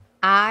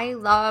I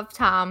love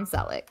Tom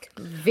Selleck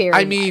very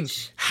I mean,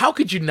 much. how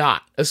could you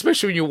not?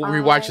 Especially when you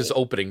rewatch this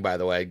opening, by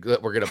the way,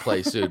 that we're going to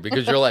play soon,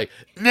 because you're like,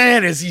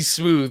 man, is he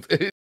smooth.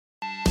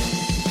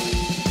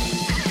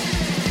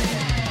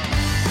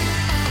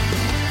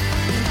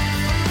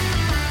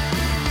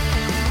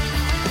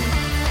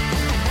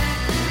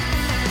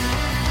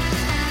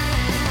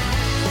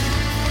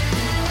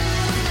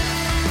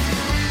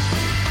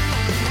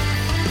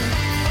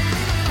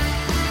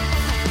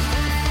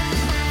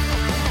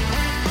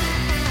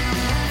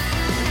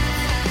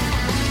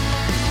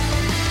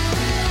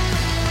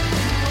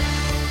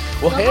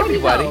 Well, hey,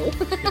 everybody.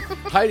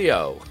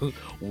 Hi-yo.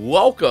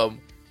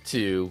 Welcome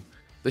to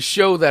the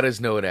show that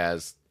is known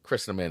as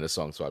Chris and Amanda's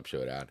Song Swap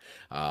Showdown.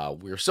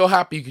 We're so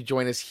happy you could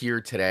join us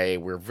here today.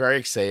 We're very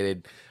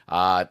excited.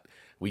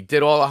 We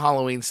did all the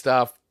Halloween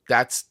stuff.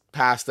 That's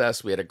past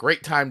us. We had a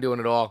great time doing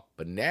it all.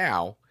 But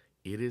now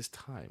it is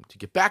time to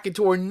get back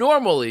into our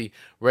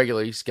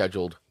regularly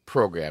scheduled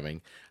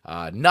programming,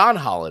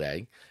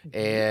 non-holiday.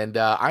 And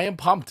I am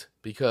pumped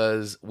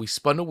because we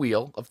spun a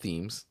wheel of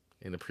themes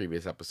in the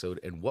previous episode,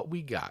 and what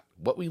we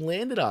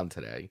landed on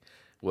today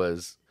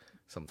was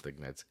something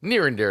that's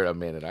near and dear to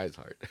Amanda and I's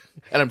heart,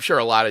 and I'm sure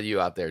a lot of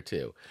you out there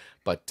too.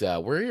 But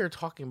we're here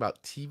talking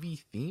about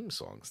TV theme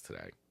songs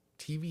today.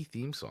 TV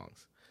theme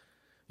songs.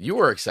 You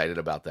were excited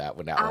about that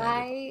when that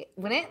landed.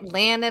 When it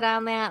landed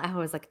on that, I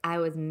was like, I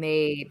was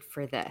made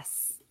for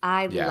this.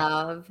 I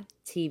love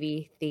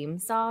TV theme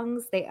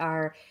songs. They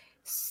are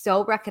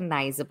so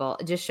recognizable.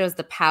 It just shows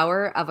the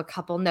power of a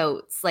couple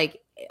notes.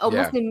 Like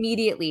almost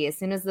immediately, as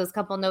soon as those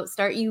couple notes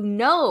start, you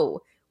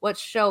know what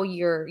show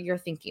you're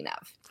thinking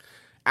of.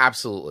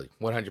 Absolutely,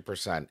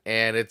 100%.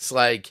 And it's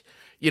like,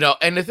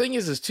 and the thing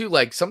is too,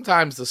 like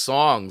sometimes the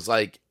songs,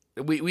 like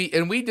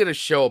we did a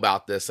show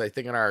about this, I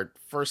think in our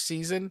first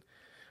season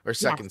or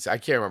second, I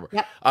can't remember.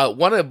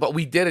 Yep. But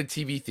we did a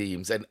TV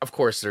themes, and of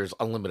course there's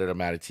unlimited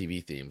amount of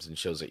TV themes and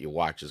shows that you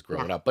watch as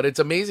growing up. But it's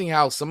amazing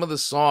how some of the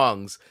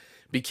songs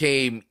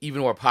became even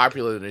more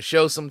popular than a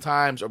show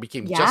sometimes, or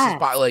became just as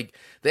popular. Like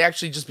they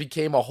actually just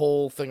became a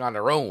whole thing on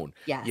their own.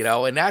 Yes.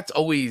 And that's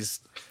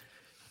always.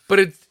 But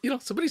it's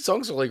some of these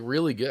songs are like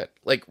really good,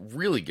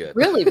 really good,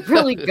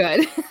 really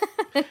good.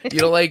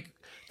 Like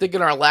thinking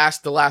the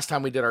last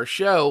time we did our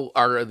show,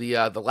 or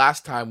the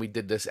last time we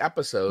did this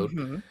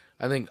episode,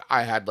 I think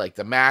I had like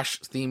the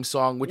MASH theme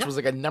song, which was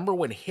like a number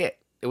one hit.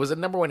 It was a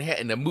number one hit,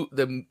 and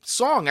the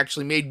song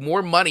actually made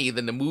more money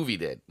than the movie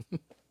did.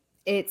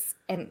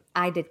 And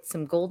I did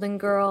some Golden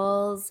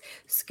Girls,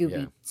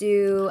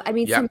 Scooby-Doo. I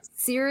mean, some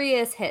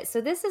serious hits.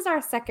 So this is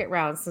our second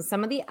round. So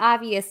some of the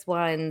obvious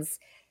ones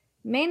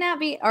may not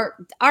be or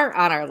aren't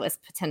on our list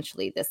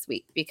potentially this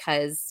week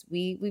because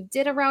we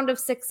did a round of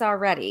 6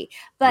 already.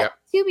 But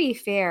to be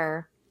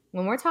fair,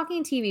 when we're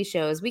talking TV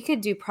shows, we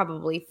could do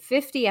probably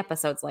 50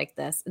 episodes like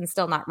this and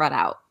still not run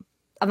out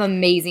of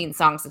amazing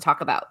songs to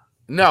talk about.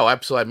 No,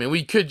 absolutely. I mean,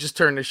 we could just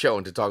turn the show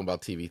into talking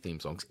about TV theme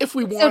songs if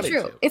we wanted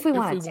to. If we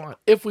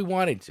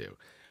wanted to.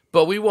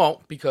 But we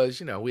won't, because,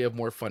 we have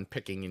more fun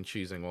picking and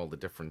choosing all the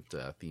different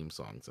theme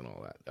songs and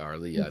all that. Or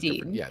the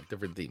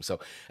different themes. So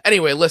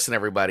anyway, listen,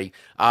 everybody.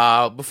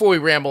 Before we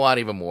ramble on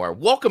even more,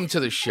 welcome to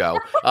the show.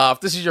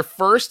 If this is your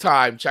first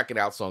time checking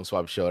out Song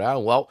Swap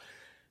Showdown, well,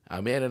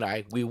 Amanda and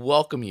I, we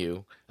welcome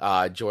you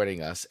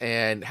joining us.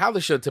 And how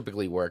the show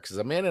typically works is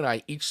Amanda and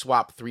I each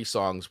swap 3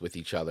 songs with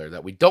each other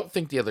that we don't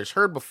think the other's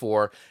heard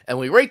before, and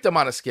we rate them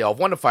on a scale of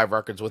 1 to 5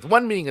 records, with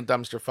 1 being a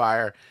dumpster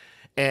fire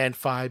and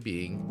 5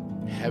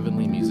 being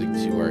heavenly music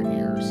to our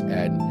ears.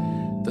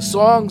 And the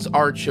songs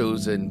are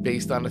chosen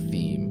based on a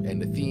theme,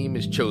 and the theme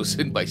is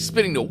chosen by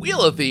spinning the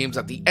wheel of themes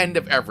at the end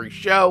of every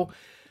show.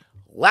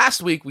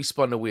 Last week we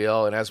spun the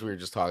wheel, and as we were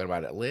just talking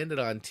about, it landed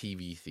on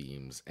TV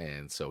themes,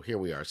 and so here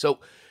we are. So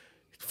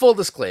full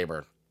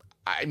disclaimer,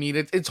 I mean,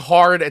 it's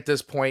hard at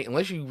this point,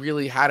 unless you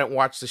really hadn't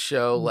watched the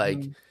show,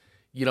 do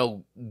you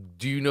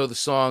know the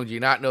song? Do you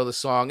not know the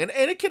song? And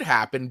it could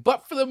happen,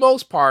 but for the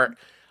most part,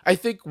 I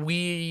think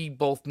we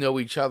both know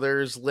each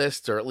other's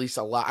list, or at least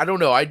a lot. I don't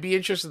know. I'd be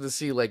interested to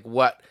see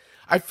what.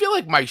 I feel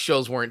like my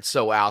shows weren't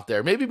so out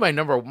there. Maybe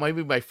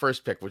my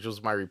first pick, which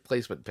was my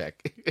replacement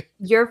pick.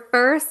 Your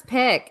first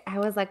pick. I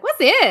was like, what's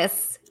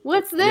this?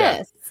 What's this?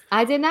 Yeah.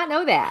 I did not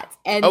know that.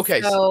 And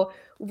so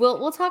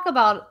we'll talk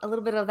about a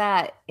little bit of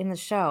that in the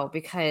show,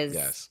 because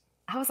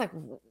I was like,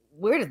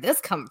 where did this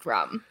come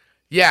from?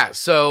 Yeah.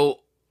 So,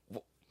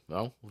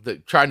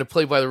 trying to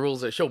play by the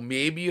rules of the show.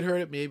 Maybe you'd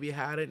heard it, maybe you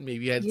hadn't,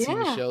 maybe you hadn't seen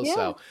the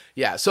show.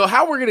 Yeah. So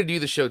how we're going to do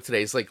the show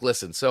today is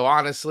listen, so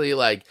honestly,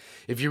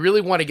 if you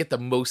really want to get the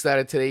most out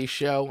of today's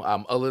show,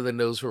 other than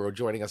those who are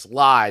joining us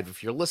live,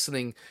 if you're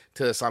listening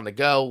to this on the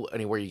go,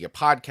 anywhere you get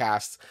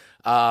podcasts,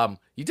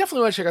 you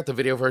definitely want to check out the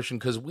video version,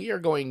 because we are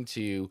going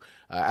to,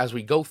 as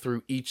we go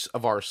through each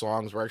of our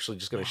songs, we're actually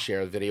just going to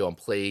share the video and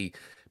play,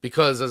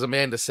 because as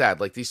Amanda said,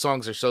 these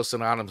songs are so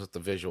synonymous with the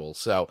visuals.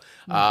 So,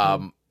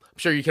 I'm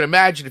sure you can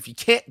imagine if you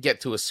can't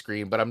get to a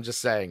screen, but I'm just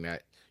saying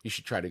that you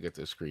should try to get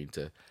to a screen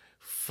to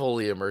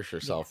fully immerse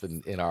yourself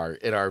in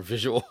our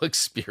visual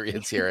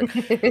experience here.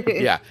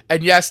 Yeah.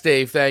 And yes,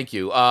 Dave, thank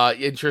you.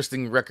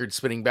 Interesting record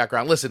spinning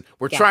background. Listen,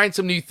 we're trying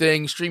some new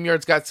things.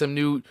 StreamYard's got some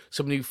new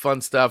fun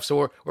stuff.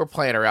 So we're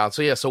playing around.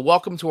 So yeah, so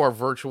welcome to our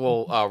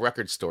virtual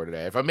record store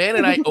today. If a man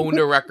and I owned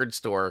a record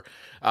store,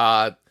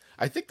 I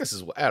think this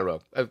is, I don't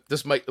know,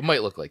 this might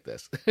look like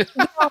this.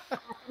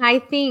 I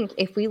think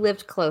if we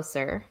lived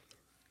closer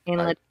and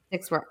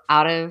logistics were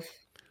out of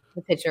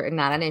the picture and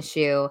not an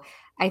issue,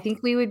 I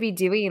think we would be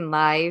doing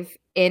live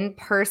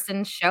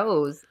in-person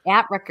shows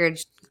at record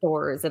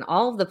stores and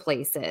all of the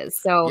places.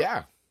 So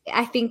yeah,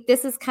 I think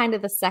this is kind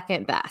of the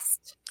second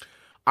best.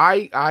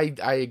 I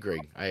agree.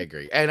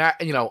 And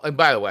and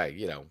by the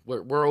way,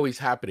 we're always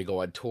happy to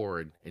go on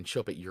tour and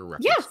show up at your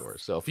record store.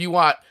 So if you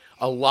want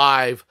a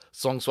live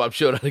Song Swap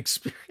Showdown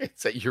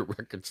experience at your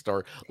record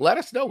store, let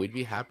us know. We'd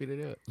be happy to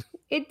do it.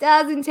 It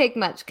doesn't take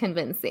much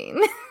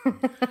convincing.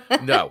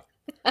 No.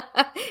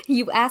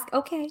 You ask,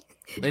 okay.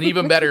 And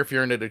even better if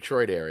you're in the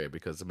Detroit area,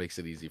 because it makes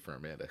it easy for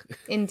Amanda.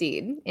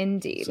 Indeed.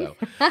 So,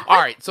 all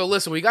right. So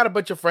listen, we got a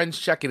bunch of friends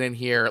checking in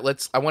here.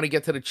 I want to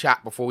get to the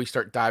chat before we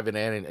start diving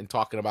in and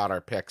talking about our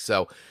picks.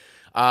 So,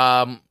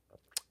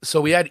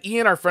 we had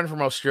Ian, our friend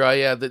from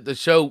Australia, the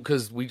show,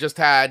 because we just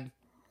had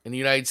in the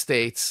United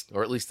States,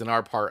 or at least in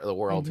our part of the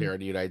world here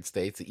in the United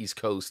States, the East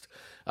Coast.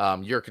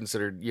 You're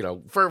considered,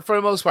 for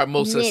the most part,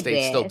 most of the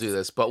states still do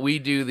this, but we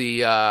do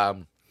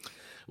the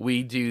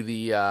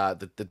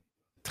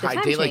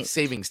daylight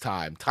savings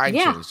time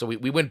change. So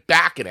we went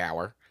back an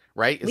hour,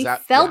 right? We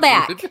fell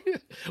back.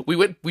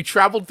 we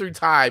traveled through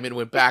time and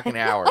went back an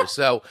hour.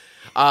 So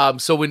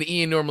when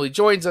Ian normally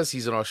joins us,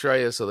 he's in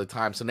Australia, so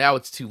now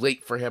it's too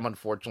late for him,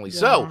 unfortunately. Yeah.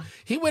 So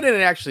he went in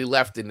and actually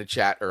left in the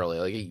chat early.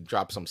 Like, he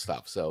dropped some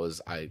stuff. So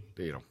I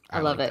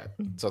love it.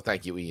 So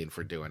thank you, Ian,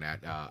 for doing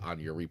that. On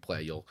your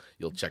replay,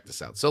 you'll check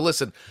this out. So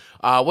listen,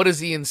 what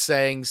is Ian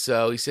saying?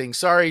 So he's saying,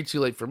 sorry, too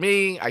late for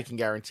me. I can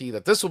guarantee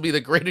that this will be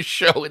the greatest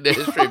show in the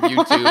history of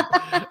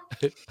YouTube.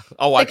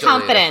 I'll watch the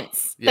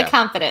confidence. Yeah. The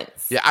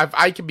confidence. Yeah,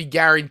 I can be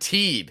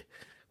guaranteed.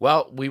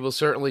 Well, we will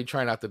certainly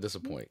try not to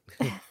disappoint.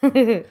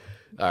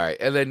 All right,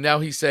 and then now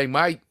he's saying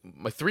my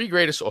three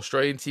greatest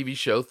Australian TV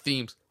show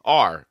themes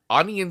are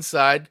On the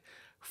Inside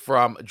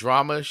from the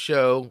drama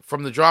show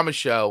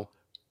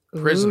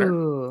Prisoner.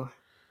 Ooh,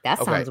 that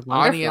sounds wonderful.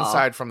 On the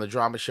Inside from the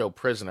drama show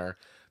Prisoner.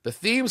 The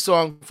theme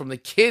song from the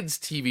kids'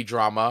 TV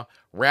drama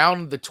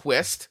Round the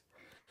Twist.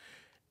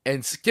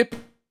 And Skippy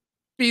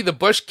the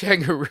Bush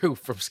Kangaroo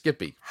from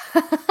Skippy.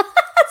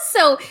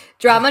 So,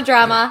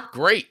 drama.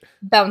 Great.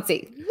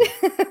 Bouncy.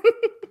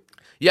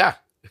 Yeah.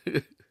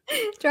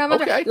 Drama.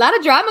 A lot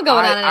of drama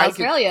going on in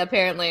Australia,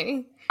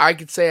 apparently. I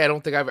could say I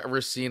don't think I've ever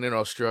seen an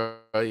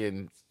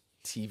Australian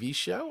TV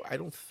show. I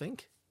don't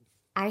think.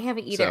 I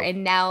haven't either. So,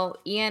 and now,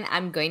 Ian,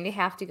 I'm going to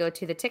have to go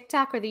to the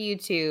TikTok or the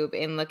YouTube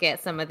and look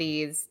at some of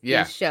these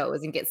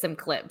shows and get some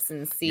clips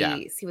and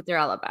see what they're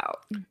all about.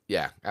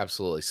 Yeah,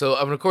 absolutely. So,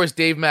 of course,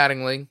 Dave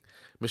Mattingly,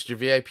 Mr.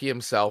 VIP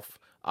himself.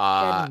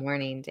 Good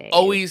morning, Dave.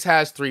 Always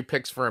has 3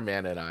 picks for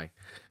Amanda and I.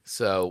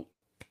 So,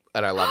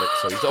 and I love it.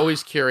 So he's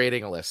always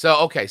curating a list. So,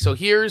 okay. So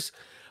here's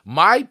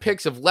my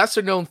picks of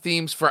lesser known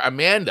themes for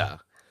Amanda.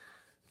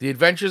 The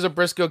Adventures of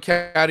Briscoe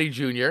County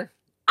Jr.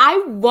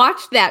 I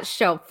watched that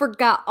show.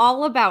 Forgot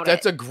all about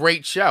That's a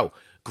great show.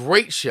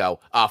 Great show.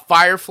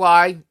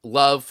 Firefly.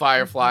 Love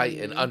Firefly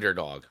and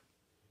Underdog.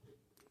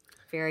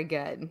 Very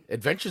good.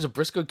 Adventures of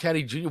Briscoe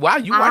County Jr. Wow,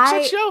 you watched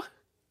that show?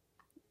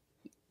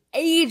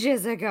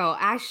 Ages ago,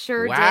 I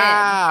sure did.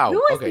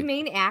 Who was the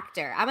main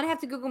actor? I'm gonna have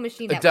to Google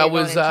machine that.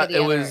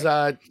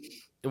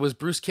 It was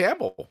Bruce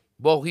Campbell.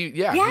 Well, he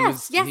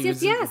was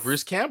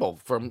Bruce Campbell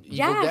from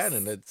Evil Dead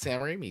and the Sam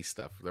Raimi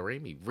stuff, the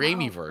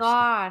Raimi-verse.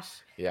 Gosh,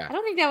 yeah. I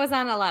don't think that was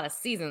on a lot of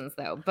seasons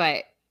though,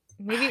 but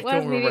maybe it was. I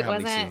don't remember how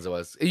many seasons it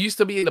was. It used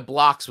to be in the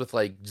blocks with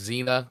like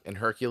Xena and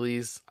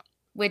Hercules,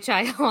 which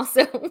I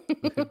also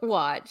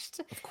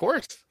watched. Of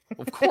course.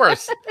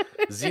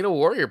 Xena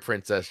Warrior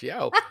Princess,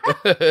 yo.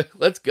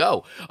 Let's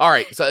go. All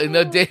right. So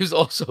Dave's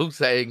also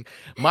saying,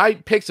 my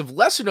picks of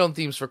lesser known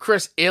themes for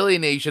Chris,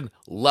 Alienation.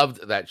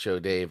 Loved that show,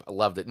 Dave. I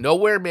loved it.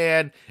 Nowhere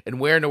Man and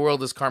Where in the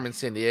World is Carmen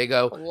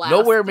Sandiego.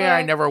 Nowhere Man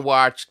I never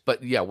watched,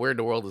 but yeah, Where in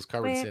the World is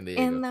Carmen Sandiego.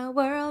 Where in the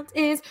world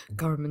is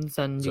Carmen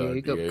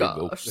Sandiego.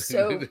 Gosh,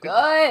 so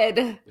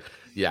good.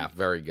 Yeah,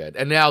 very good.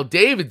 And now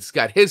David's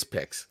got his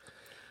picks.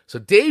 So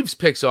Dave's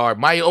picks are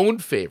my own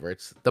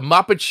favorites. The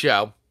Muppet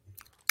Show.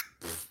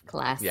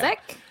 Classic. Yeah.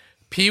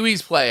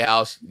 Pee-wee's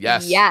Playhouse.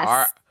 Yes.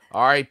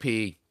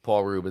 R.I.P.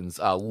 Paul Rubens.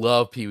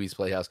 Love Pee-wee's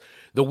Playhouse.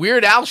 The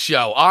Weird Al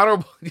Show.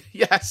 Honorable.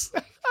 Yes.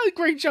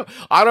 Great show.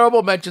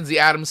 Honorable mentions The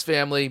Addams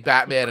Family,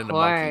 Batman, and the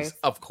Monkees.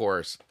 Of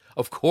course.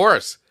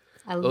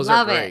 Those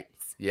love are great. It.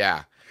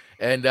 Yeah.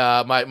 And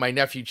my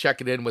nephew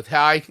checking in with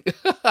hi.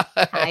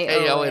 Hi,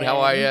 hey, Owen.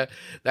 How are you?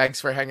 Thanks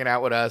for hanging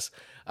out with us.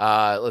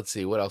 Let's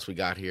see what else we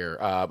got here.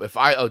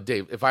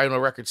 Dave, if I own a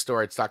record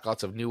store, I'd stock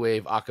lots of new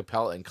wave,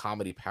 acapella, and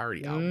comedy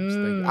parody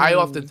albums. I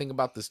often think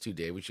about this too,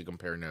 Dave. We should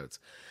compare notes.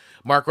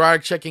 Mark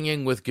Roddick checking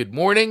in with good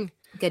morning.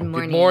 Good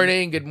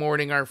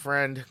morning, our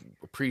friend.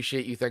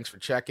 appreciate you. Thanks for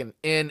checking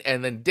in.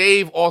 And then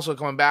Dave also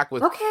coming back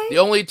with the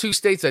only 2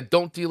 states that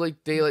don't do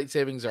daylight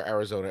savings are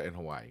Arizona and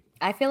Hawaii.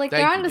 I feel like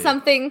they're onto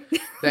something.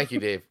 Thank you,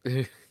 Dave.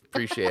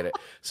 Appreciate it.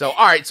 So,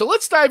 all right. So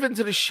let's dive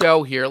into the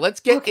show here. Let's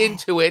get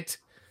into it.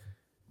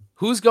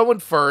 Who's going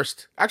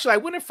first? Actually,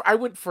 I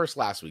went first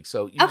last week,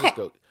 so you just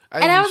go.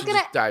 I was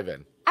gonna dive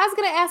in. I was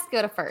gonna ask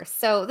you to go first.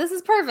 So this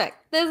is perfect.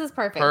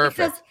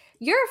 Because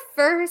your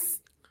first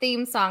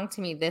theme song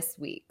to me this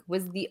week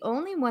was the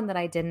only one that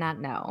I did not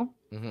know,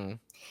 and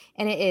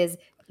it is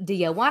 "Do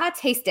You Wanna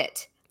Taste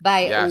It"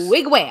 by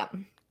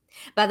Wigwam.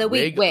 By the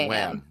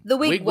Wigwam. The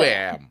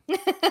Wigwam.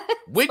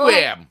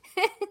 Wigwam.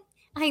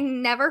 I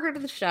never heard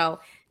of the show,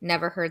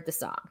 never heard the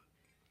song.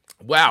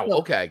 Wow,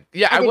 okay.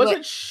 Yeah, I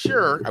wasn't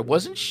sure,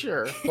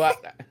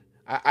 but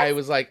I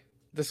was like,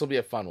 this will be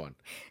a fun one.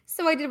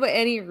 So I did what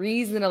any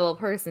reasonable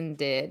person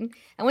did.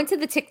 I went to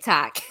the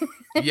TikTok.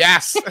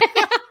 Yes.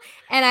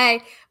 And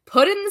I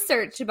put in the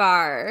search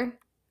bar,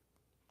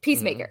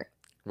 Peacemaker.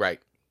 Right.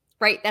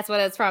 Right, that's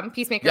what it's from.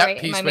 Peacemaker, yep, right?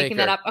 Peacemaker. Am I making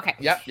that up? Okay.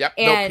 Yep.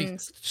 And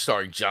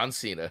starring John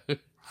Cena. He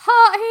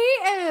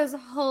is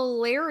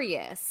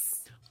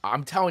hilarious.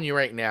 I'm telling you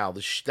right now,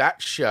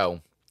 that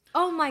show.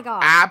 Oh my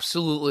God.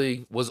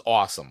 Absolutely was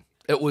awesome.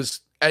 It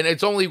was, and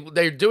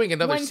they're doing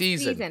another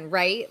season,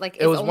 right? Like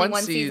it was only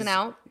one season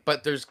out.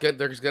 But there's going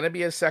to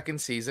be a second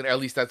season. At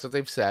least that's what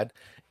they've said.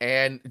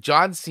 And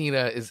John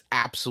Cena is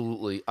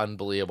absolutely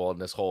unbelievable in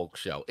this whole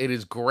show. It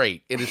is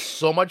great. It is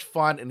so much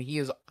fun, and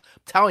I'm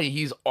telling you,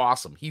 he's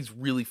awesome. He's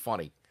really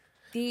funny.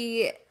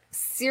 The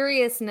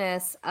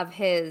seriousness of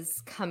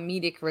his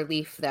comedic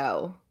relief,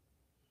 though,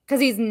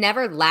 because he's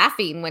never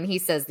laughing when he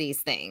says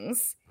these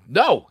things.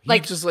 No, he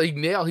just he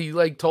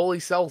totally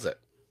sells it.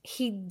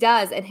 He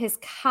does, and his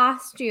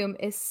costume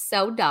is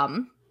so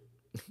dumb.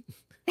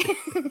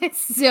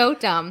 It's so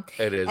dumb.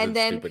 It is. And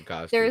then stupid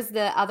costume. There's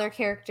the other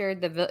character.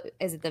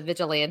 Is it the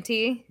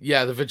vigilante?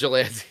 Yeah, the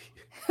vigilante.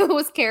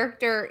 Whose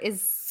character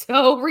is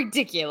so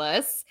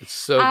ridiculous. It's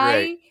so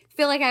great. I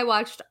feel like I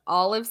watched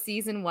all of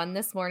season 1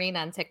 this morning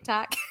on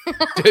TikTok.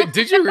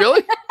 Did you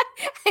really?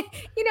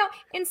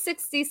 In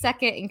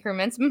 60-second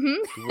increments.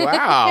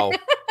 Wow.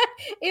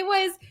 It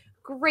was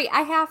great.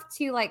 I have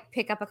to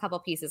pick up a couple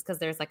pieces because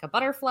there's a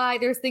butterfly.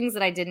 There's things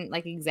that I didn't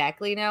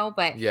exactly know,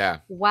 but yeah.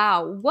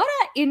 Wow, what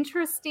an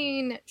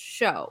interesting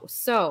show.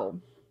 So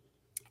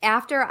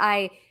after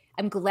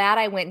I'm glad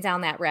I went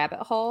down that rabbit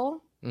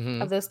hole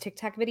of those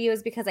TikTok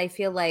videos, because I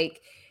feel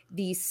like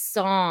the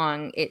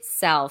song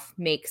itself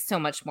makes so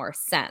much more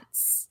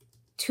sense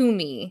to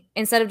me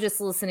instead of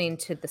just listening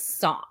to the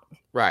song.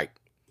 Right.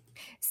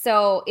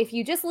 So if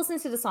you just listen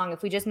to the song,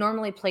 if we just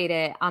normally played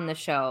it on the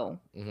show,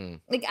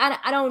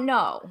 I don't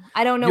know.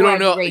 I don't know.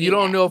 You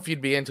don't know if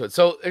you'd be into it.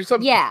 So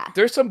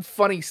there's some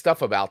funny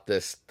stuff about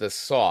this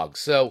song.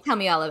 So tell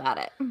me all about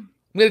it. I'm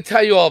going to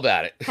tell you all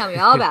about it. Tell me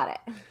all about it.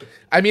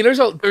 I mean,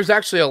 there's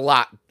actually a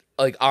lot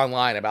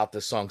online about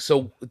this song.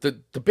 So the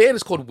band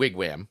is called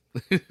Wigwam.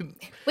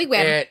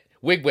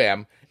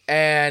 Wigwam.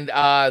 And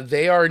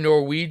they are a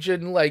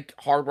Norwegian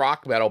hard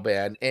rock metal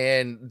band,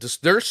 and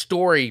their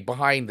story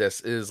behind this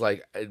is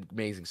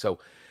amazing. So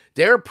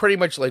they're pretty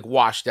much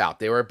washed out.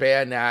 They were a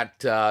band that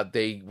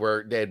they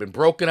had been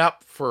broken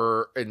up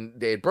and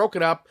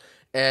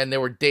they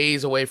were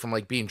days away from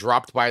being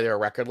dropped by their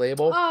record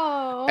label.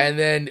 Oh. And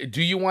then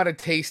 "Do You Want to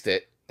Taste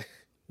It"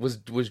 was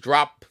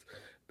dropped.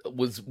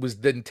 Was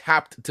then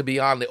tapped to be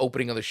on the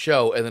opening of the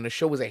show, and then the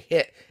show was a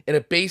hit, and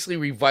it basically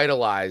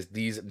revitalized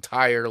these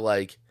entire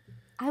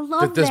I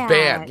love this that.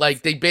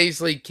 band. They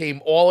basically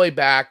came all the way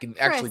back and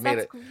actually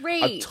made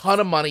a ton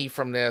of money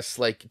from this.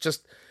 It's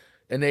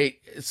amazing.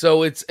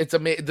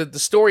 The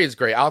story is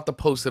great. I'll have to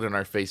post it in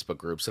our Facebook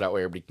group so that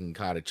way everybody can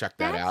kind of check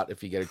that out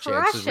if you get a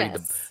chance to read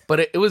them. But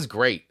it was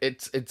great.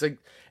 It's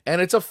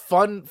a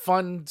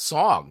fun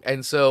song,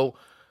 and so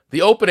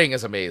the opening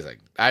is amazing.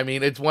 I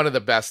mean, it's one of the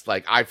best,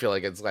 I feel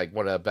like it's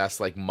one of the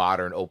best,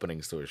 modern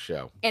openings to a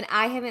show. And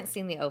I haven't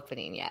seen the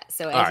opening yet.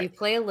 So as you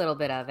play a little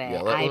bit of it,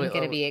 I'm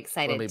going to be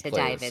excited to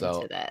dive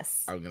into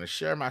this. I'm going to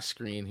share my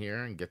screen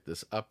here and get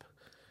this up.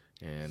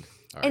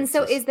 And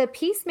so is the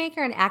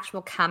Peacemaker an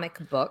actual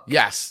comic book?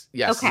 Yes.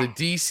 Okay. The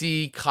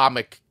DC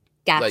comic,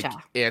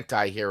 gotcha.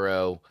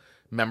 Anti-hero,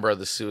 member of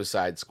the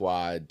Suicide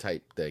Squad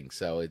type thing.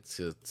 So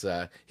it's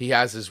he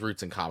has his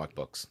roots in comic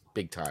books,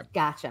 big time.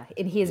 Gotcha.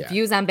 And he has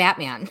views on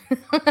Batman.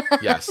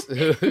 Yes.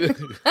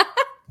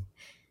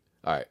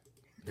 All right.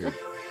 Here.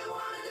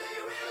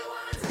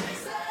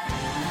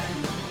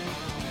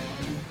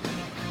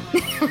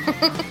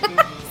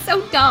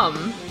 So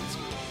dumb.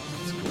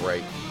 It's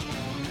great.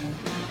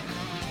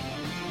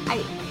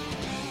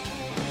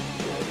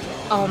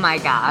 Oh my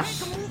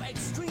gosh.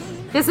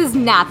 This is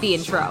not the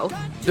intro.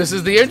 This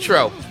is the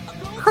intro.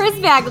 Chris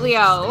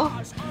Baglio.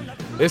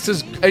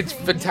 It's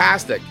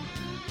fantastic.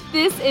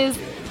 This is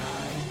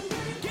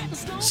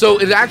so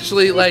it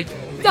actually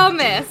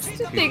dumbest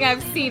thing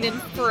I've seen in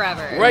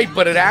forever. Right,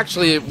 but it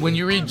actually, when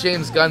you read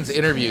James Gunn's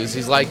interviews,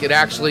 he's it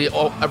actually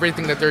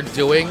everything that they're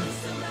doing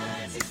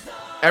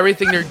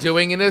everything they're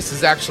doing in this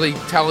is actually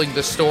telling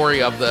the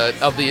story of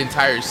the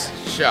entire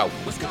show.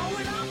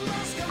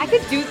 I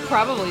could do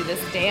probably this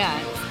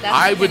dance. That's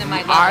I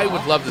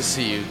would love to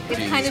see you. It's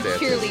kind of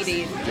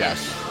cheerleading. Yes.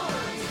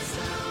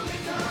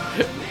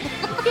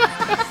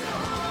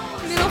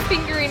 Middle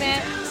fingering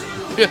it.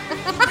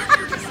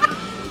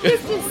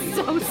 This is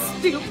so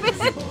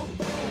stupid.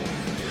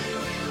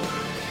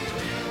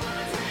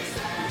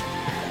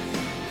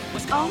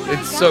 Oh my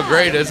It's so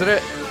great, isn't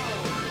it?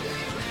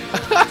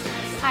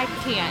 I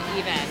can't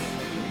even.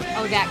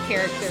 Oh, that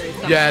character is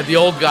so Yeah, the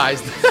old guys.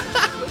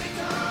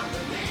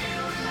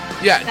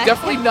 Yeah, that's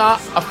definitely not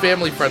a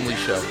family-friendly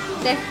show.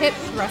 The hip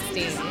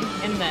thrusting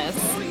in this.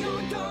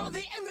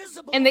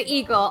 And the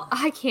eagle.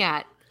 I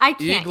can't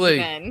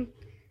even.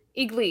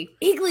 Eagly.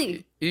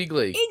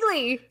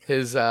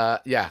 His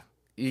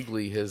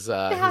Eagly, his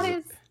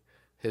dumb.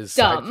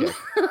 Sidekick.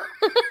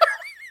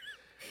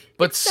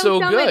 But so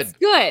dumb, good. It's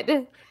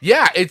good.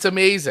 Yeah, it's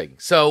amazing.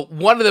 So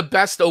one of the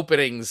best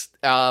openings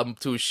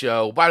to a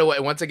show. By the way,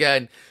 once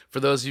again, for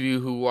those of you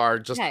who are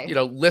just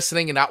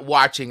listening and not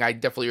watching, I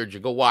definitely urge you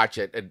go watch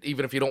it. And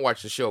even if you don't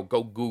watch the show,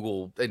 go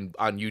Google and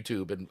on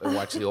YouTube and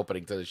watch the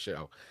opening to the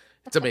show.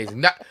 It's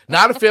amazing.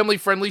 Not a family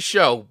friendly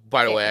show,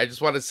 by the way. I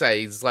just want to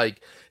say it's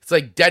like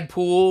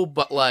Deadpool,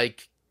 but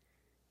like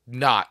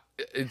not.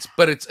 It's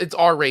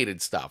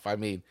R-rated stuff. I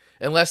mean,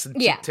 unless in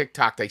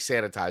TikTok they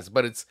sanitize,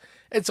 but it's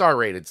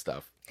R-rated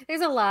stuff.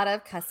 There's a lot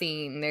of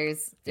cussing.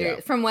 There's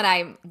from what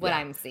I'm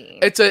seeing.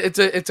 But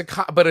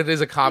it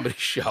is a comedy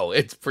show.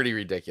 It's pretty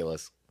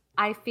ridiculous.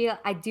 I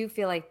do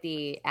feel like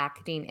the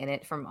acting in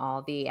it from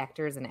all the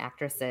actors and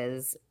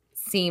actresses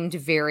seemed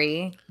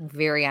very,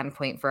 very on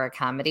point for a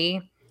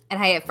comedy. And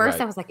at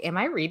first I was like, am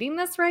I reading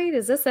this right?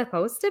 Is this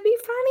supposed to be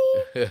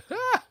funny?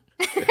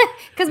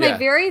 Because my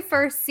very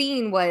first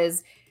scene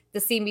was the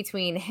scene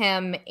between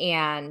him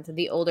and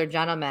the older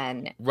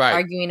gentleman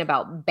arguing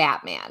about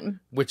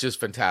Batman. Which is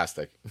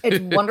fantastic. It's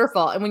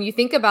wonderful. And when you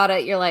think about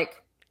it, you're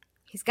like,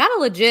 he's got a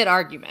legit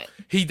argument.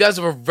 He does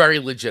have a very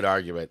legit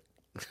argument.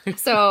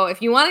 So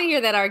if you want to hear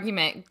that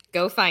argument,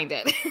 go find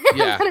it.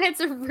 Yeah. But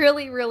it's a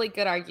really, really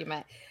good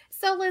argument.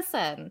 So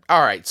listen.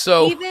 All right.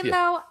 So even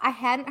though I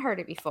hadn't heard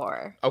it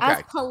before, I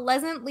was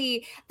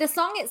pleasantly, the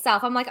song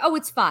itself, I'm like, oh,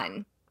 it's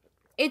fun.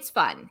 It's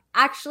fun.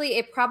 Actually,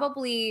 it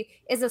probably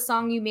is a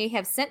song you may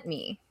have sent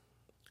me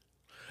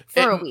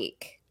for a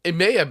week. It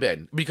may have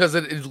been because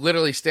it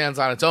literally stands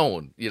on its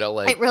own.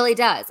 Like it really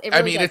does.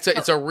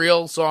 It's a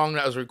real song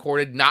that was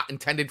recorded, not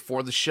intended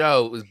for the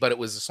show, but it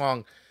was a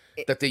song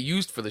that they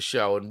used for the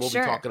show. And we'll be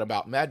talking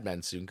about Mad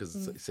Men soon because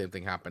the same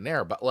thing happened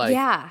there. But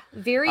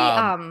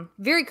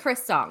very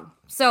Chris song.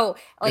 So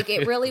like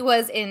it really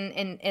was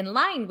in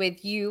line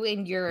with you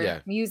and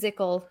your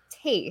musical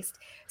taste.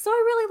 So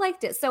I really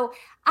liked it. So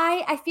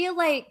I feel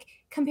like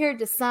compared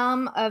to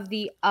some of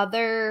the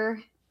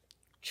other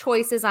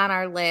choices on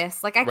our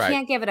list, like I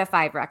can't give it a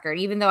 5 record,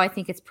 even though I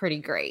think it's pretty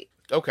great.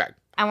 Okay.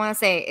 I want to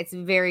say it's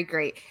very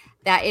great.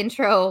 That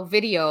intro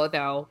video,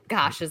 though,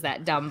 gosh, is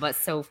that dumb, but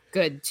so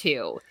good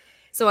too.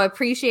 So I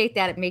appreciate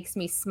that. It makes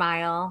me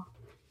smile.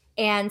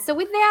 And so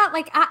with that,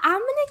 like I'm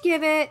going to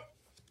give it,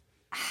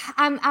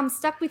 I'm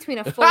stuck between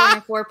a 4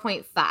 and a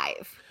 4.5.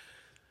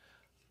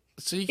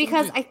 So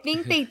because I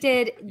think they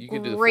did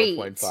great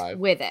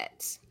with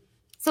it.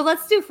 So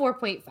let's do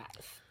 4.5.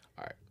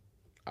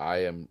 All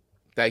right.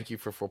 Thank you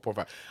for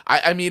 4.5.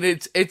 I mean,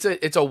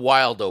 it's a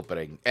wild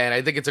opening, and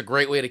I think it's a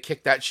great way to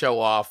kick that show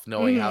off,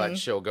 knowing how that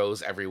show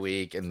goes every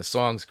week, and the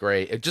song's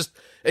great.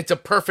 It's a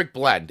perfect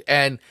blend.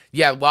 And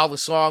yeah, while the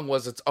song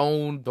was its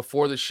own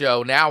before the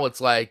show, now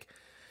it's like,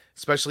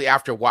 especially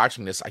after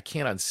watching this, I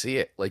can't unsee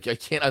it. Like I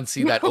can't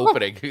unsee that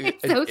opening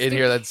and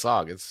hear that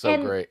song. It's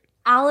so great.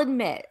 I'll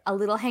admit, a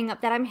little hang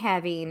up that I'm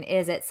having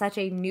is it's such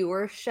a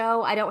newer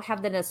show. I don't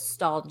have the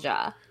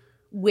nostalgia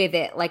with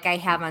it like I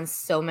have on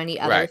so many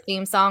other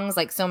theme songs,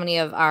 like so many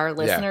of our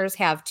listeners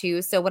have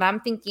too. So when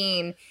I'm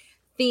thinking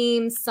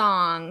theme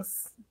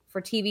songs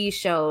for TV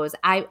shows,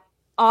 I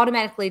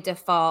automatically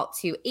default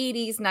to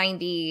 80s,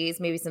 90s,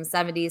 maybe some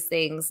 70s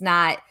things,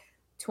 not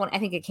 20. I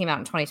think it came out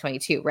in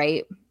 2022,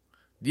 right?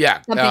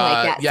 Yeah. Something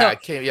like that. Yeah, so,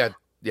 it came,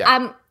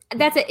 yeah.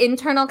 That's an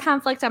internal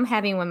conflict I'm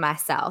having with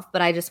myself, but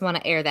I just want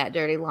to air that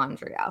dirty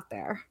laundry out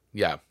there.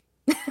 Yeah.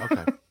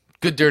 Okay.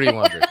 Good dirty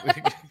laundry.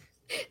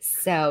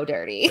 So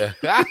dirty.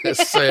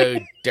 So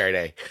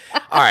dirty.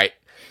 All right.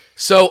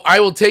 So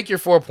I will take your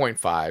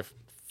 4.5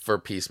 for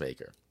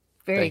Peacemaker.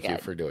 Thank you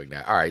for doing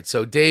that. All right.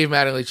 So Dave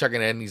Mattingly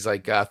checking in. He's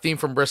like, theme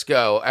from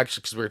Briscoe.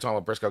 Actually, because we were talking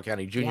about Briscoe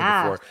County Jr.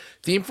 before.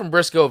 Theme from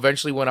Briscoe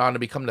eventually went on to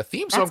become the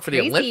theme song for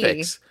the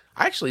Olympics.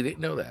 I actually didn't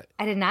know that.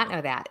 I did not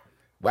know that.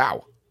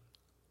 Wow.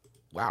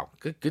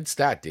 Good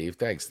stat, Dave.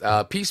 Thanks.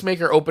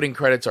 Peacemaker opening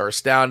credits are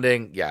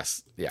astounding.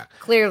 Yes. Yeah.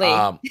 Clearly.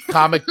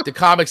 The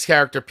comics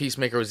character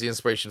Peacemaker was the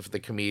inspiration for the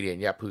comedian.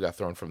 Yep. Who got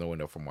thrown from the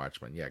window from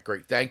Watchmen. Yeah.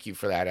 Great. Thank you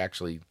for that.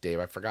 Actually, Dave,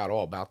 I forgot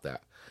all about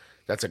that.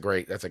 That's a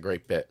great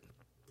bit.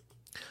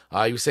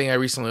 He was saying I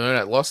recently learned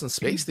that Lost in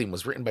Space theme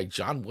was written by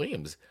John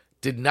Williams.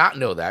 Did not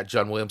know that.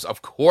 John Williams,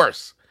 of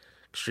course,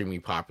 extremely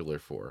popular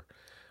for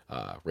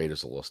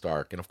Raiders of the Lost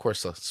Ark, and of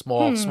course a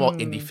small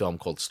indie film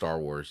called Star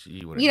Wars.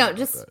 You wouldn't know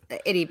just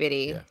that. itty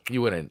bitty. Yeah,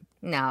 you wouldn't.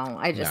 No,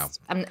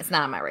 it's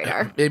not on my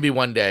radar. Maybe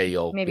one day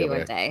you'll. Maybe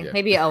one day. Yeah.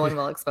 Maybe Owen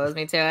will expose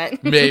me to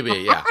it. Maybe,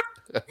 yeah.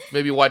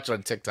 Maybe watch it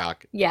on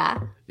TikTok. Yeah.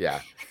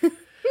 Yeah.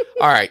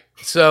 All right.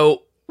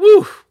 So,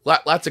 woo,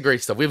 lots of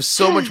great stuff. We have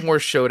so much more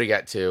show to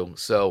get to.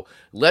 So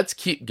let's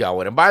keep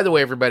going. And by the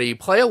way, everybody,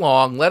 play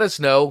along. Let us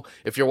know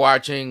if you're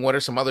watching. What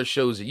are some other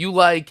shows that you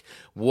like?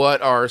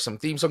 What are some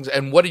theme songs?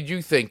 And what did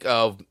you think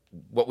of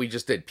what we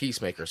just did,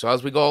 Peacemaker? So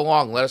as we go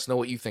along, let us know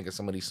what you think of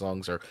some of these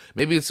songs, or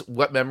maybe it's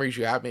what memories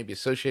you have maybe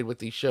associated with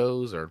these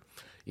shows, or,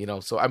 you know,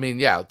 so I mean,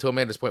 yeah, to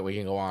Amanda's point, we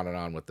can go on and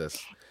on with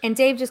this. And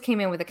Dave just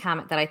came in with a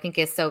comment that I think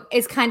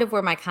is kind of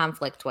where my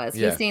conflict was.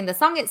 He's saying the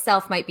song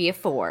itself might be a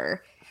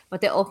 4,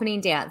 but the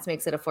opening dance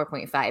makes it a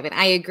 4.5. And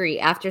I agree.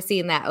 After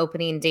seeing that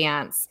opening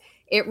dance,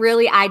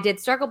 I did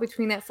struggle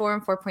between that 4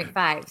 and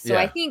 4.5. So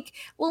I think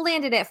we'll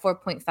land it at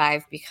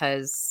 4.5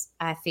 because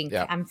I think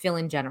I'm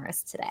feeling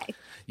generous today.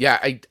 Yeah,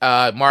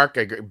 Mark,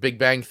 I agree. Big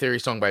Bang Theory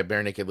song by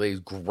Bare Naked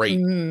Ladies,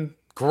 great.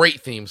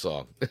 Great theme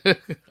song.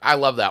 I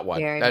love that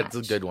one. That's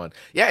a good one.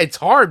 Yeah, it's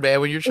hard,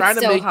 man, when you're trying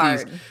to make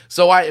these.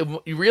 So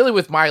really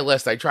with my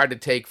list, I tried to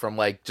take from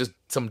like just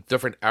some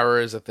different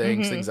eras of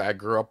things I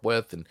grew up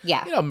with, and you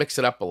know, mix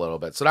it up a little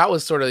bit. So that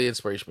was sort of the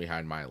inspiration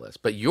behind my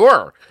list. But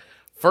your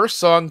first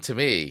song to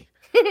me,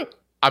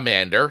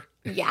 Amanda.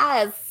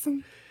 Yes.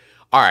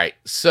 All right.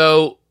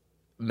 So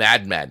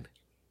Mad Men.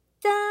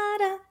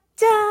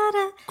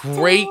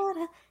 Great.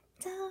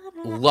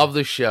 Love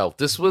the show.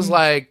 This was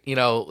like, you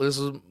know, this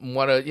was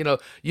one of, you know,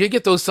 you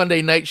get those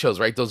Sunday night shows,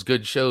 right? Those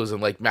good shows.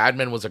 And like Mad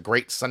Men was a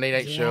great Sunday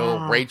night show.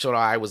 Rachel and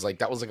I was like,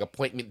 that was like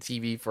appointment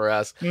TV for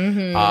us.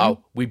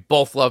 We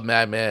both love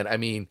Mad Men. I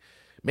mean,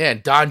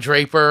 man, Don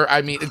Draper.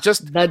 I mean, it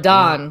just the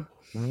Don.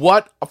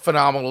 What a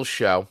phenomenal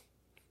show.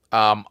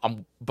 By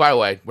the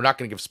way, we're not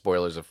going to give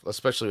spoilers,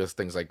 especially with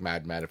things like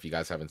Mad Men, if you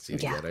guys haven't seen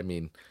it yet. I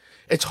mean,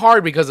 it's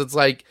hard because it's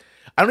like,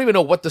 I don't even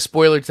know what the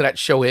spoiler to that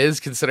show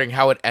is, considering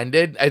how it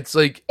ended. It's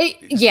like,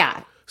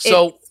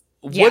 So,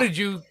 what did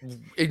you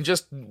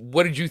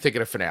think of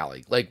the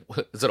finale? Like,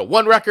 is it a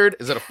 1 record?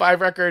 Is it a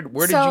 5 record?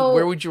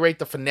 Where would you rate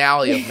the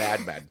finale of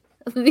Mad Men?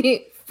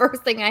 The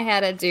first thing I had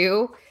to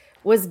do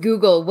was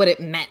Google what it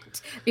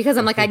meant, because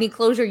I'm like, I need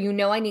closure. You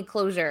know, I need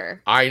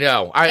closure. I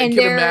know. I can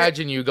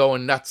imagine you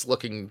going nuts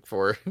looking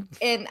for.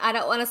 And I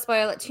don't want to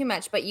spoil it too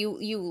much, but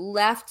you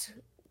left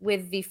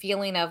with the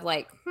feeling of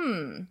like,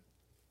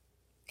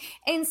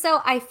 And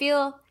so I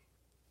feel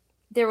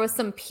there was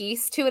some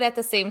peace to it at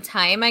the same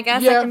time, I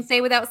guess I can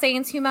say without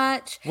saying too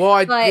much. Well,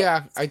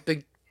 I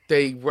think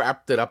they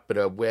wrapped it up in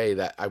a way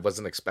that I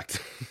wasn't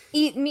expecting.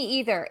 Me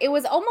either. It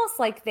was almost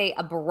like they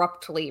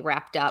abruptly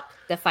wrapped up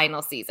the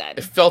final season.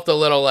 It felt a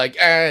little like,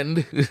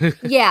 and.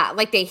 Yeah,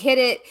 like they hit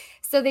it.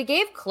 So they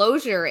gave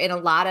closure in a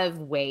lot of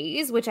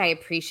ways, which I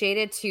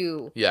appreciated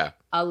to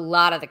a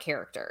lot of the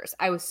characters.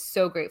 I was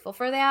so grateful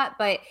for that.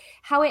 But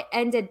how it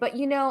ended. But,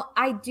 you know,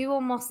 I do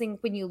almost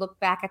think when you look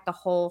back at the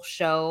whole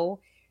show,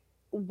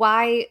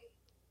 why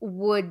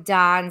would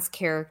Don's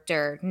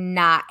character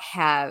not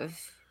have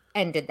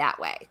ended that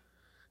way?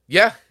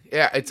 Yeah,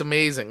 it's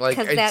amazing. Like,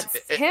 because that's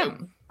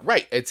him.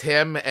 Right, it's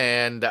him,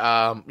 and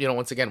you know,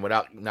 once again,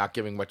 without not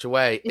giving much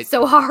away, it's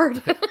so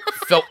hard.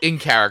 Felt in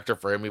character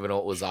for him, even though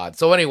it was odd.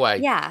 So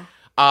anyway,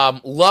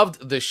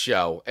 loved this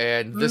show,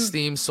 and this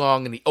theme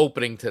song and the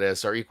opening to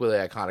this are equally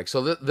iconic.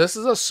 So this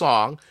is a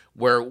song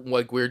where,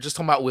 like we were just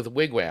talking about with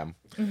Wigwam,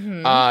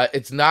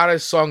 it's not a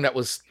song that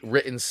was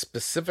written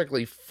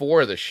specifically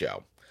for the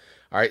show.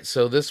 All right,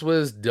 so this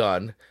was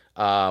done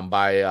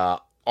by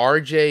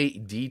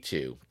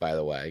RJD2, by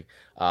the way.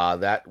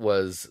 That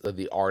was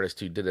the artist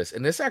who did this.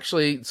 And this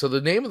actually, so the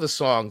name of the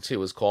song,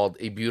 too, is called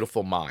A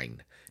Beautiful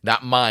Mind.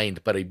 Not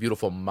Mind, but A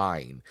Beautiful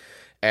Mind.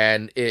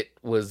 And it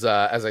was,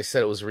 as I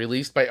said, it was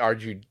released by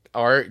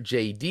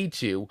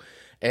RJD2.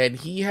 And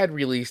he had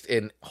released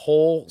a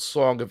whole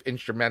song of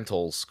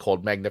instrumentals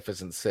called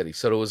Magnificent City.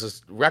 So there was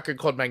this record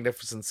called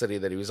Magnificent City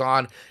that he was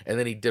on. And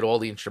then he did all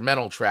the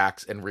instrumental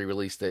tracks and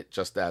re-released it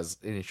just as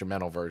an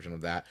instrumental version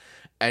of that.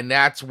 And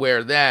that's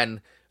where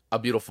then A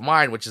Beautiful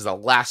Mind, which is the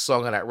last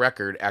song on that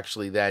record,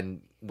 actually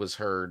then was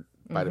heard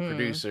by the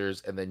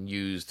producers and then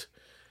used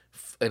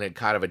and it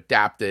kind of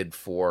adapted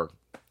for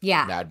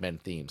Mad Men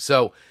theme.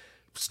 So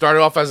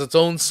started off as its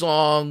own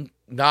song,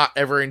 not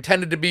ever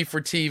intended to be for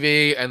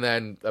TV, and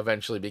then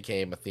eventually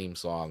became a theme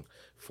song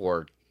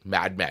for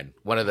Mad Men.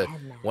 One of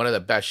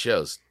the best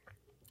shows.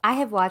 I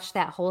have watched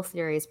that whole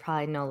series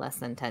probably no less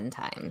than 10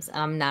 times.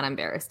 I'm not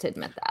embarrassed to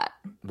admit that.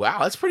 Wow,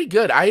 that's pretty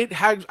good. I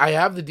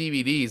have the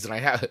DVDs, and I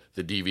have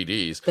the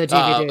DVDs. The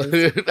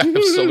DVDs. I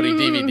have so many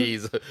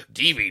DVDs.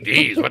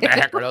 DVDs, what the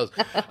heck are those?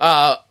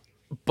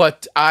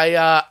 But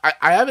I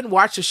haven't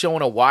watched the show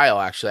in a while,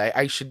 actually.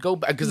 I should go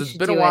back, because it's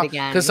been a while.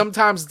 Because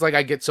sometimes it's like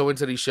I get so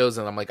into these shows,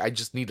 and I'm like, I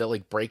just need to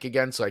like break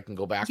again so I can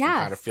go back and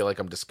kind of feel like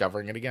I'm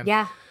discovering it again.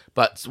 Yeah.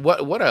 But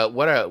what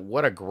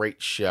a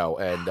great show.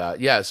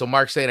 And so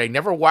Mark's saying I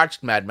never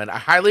watched Mad Men. I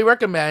highly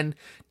recommend.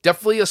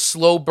 Definitely a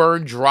slow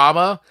burn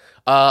drama.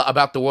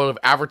 about the world of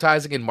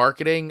advertising and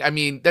marketing. I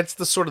mean, that's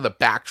the sort of the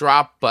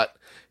backdrop, but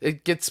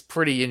it gets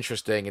pretty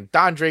interesting. And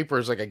Don Draper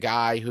is like a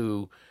guy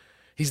who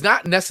he's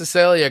not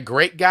necessarily a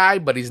great guy,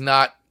 but he's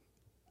not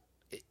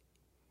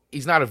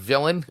a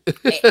villain.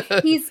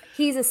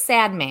 he's a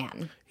sad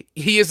man.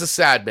 He is a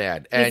sad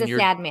man, and he's a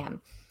sad man.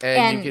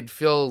 And you can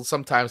feel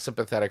sometimes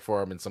sympathetic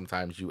for him, and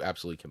sometimes you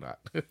absolutely cannot.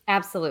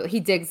 Absolutely.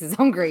 He digs his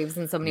own graves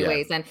in so many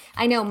ways. And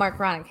I know Mark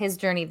Ronick, his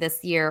journey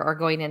this year or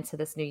going into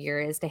this new year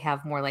is to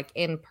have more like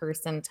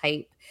in-person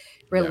type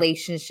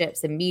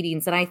relationships and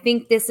meetings. And I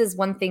think this is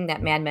one thing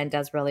that Mad Men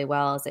does really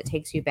well is it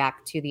takes you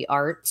back to the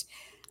art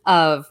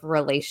of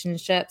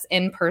relationships,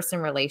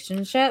 in-person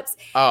relationships.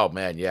 Oh,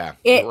 man, yeah.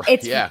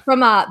 It's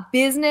from a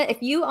business.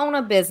 If you own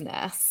a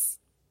business,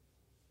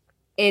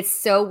 it's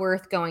so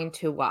worth going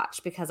to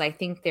watch because I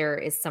think there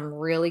is some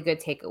really good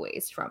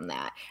takeaways from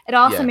that. It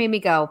also made me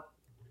go,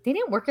 they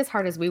didn't work as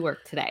hard as we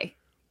work today.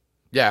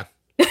 Yeah.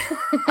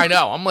 I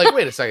know. I'm like,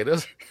 wait a second.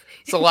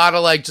 It's a lot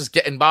of like just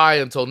getting by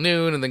until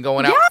noon and then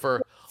going out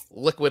for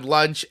liquid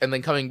lunch and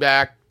then coming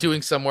back,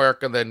 doing some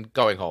work and then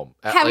going home.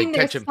 Having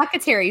their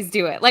secretaries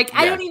do it. Like,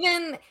 I don't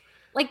even...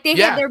 Like, they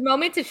had their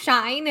moment to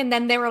shine, and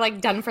then they were,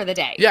 like, done for the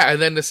day. Yeah, and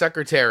then the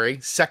secretary,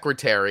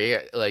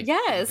 like,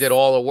 did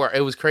all the work. It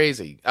was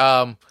crazy.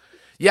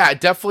 Yeah,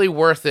 definitely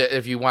worth it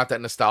if you want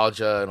that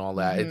nostalgia and all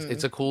that. Mm-hmm.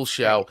 It's a cool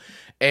show. Right.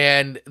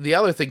 And the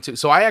other thing, too,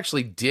 so I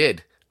actually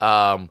did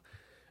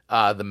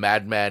the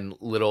Mad Men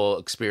little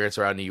experience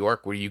around New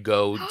York where you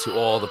go to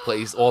all the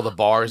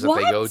bars that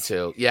they go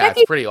to. Yeah,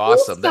 it's pretty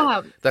awesome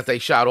that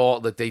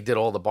they did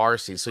all the bar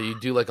scenes. So you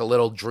do like a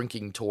little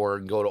drinking tour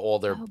and go to all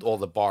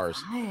the bars.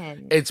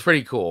 Fun. It's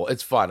pretty cool.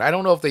 It's fun. I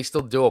don't know if they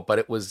still do it, but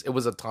it was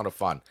a ton of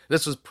fun.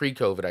 This was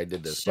pre-COVID I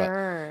did this,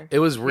 but it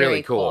was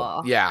really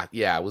cool. Yeah,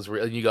 it was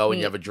really, you go and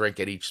you have a drink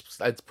at each,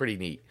 it's pretty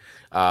neat.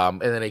 And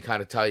then they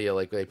kind of tell you,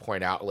 like, they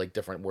point out like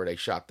different where they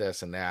shot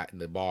this and that in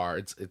the bar.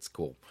 It's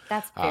cool.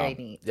 That's very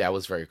neat. Yeah, it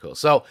was very cool.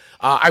 So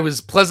I was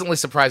pleasantly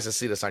surprised to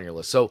see this on your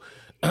list. So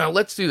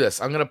let's do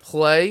this. I'm gonna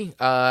play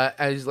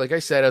as like I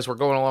said, as we're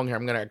going along here.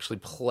 I'm gonna actually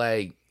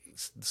play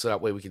so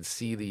that way we can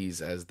see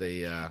these as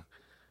they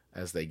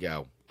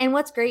go. And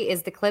what's great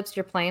is the clips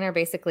you're playing are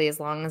basically as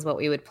long as what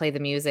we would play the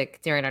music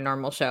during a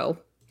normal show.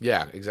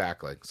 Yeah,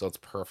 exactly. So it's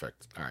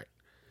perfect. All right.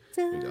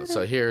 Here we go.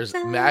 So here's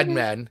Mad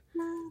Men.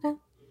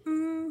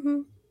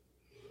 Mm-hmm.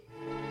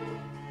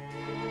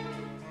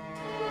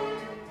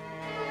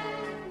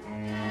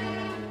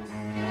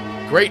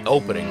 Great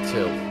opening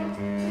too,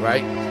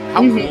 right?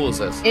 How cool is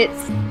this? It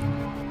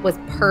was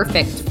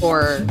perfect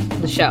for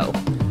the show.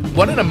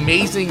 What an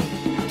amazing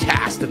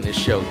cast in this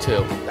show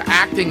too. The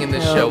acting in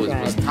this show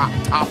was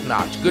top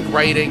notch. Good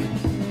writing.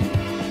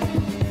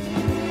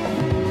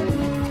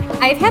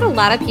 I've had a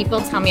lot of people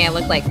tell me I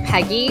look like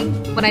Peggy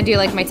when I do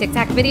like my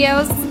TikTok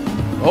videos.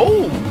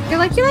 Oh. You're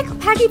like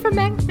Peggy from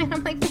Mad Men.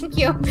 I'm like, thank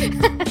you.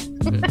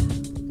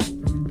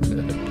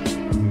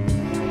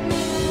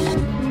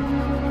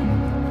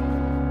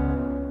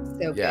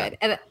 So good.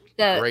 And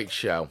great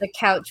show. The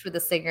couch with the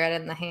cigarette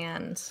in the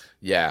hand.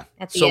 Yeah.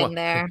 At the end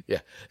there. Yeah.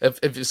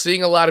 If you're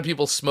seeing a lot of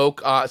people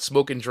smoke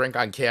and drink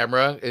on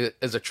camera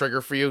is a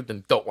trigger for you,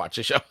 then don't watch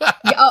the show.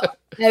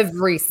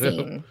 Every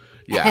scene.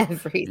 Yeah.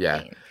 Every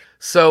scene.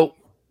 So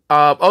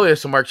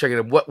so Mark, checking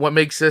in. What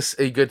makes this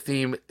a good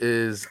theme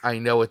is I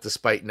know it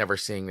despite never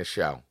seeing the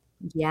show.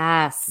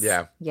 Yes.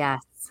 Yeah.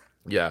 Yes.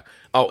 Yeah.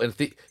 Oh, and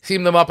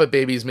Theme the Muppet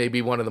Babies may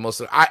be one of the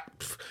most.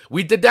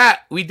 We did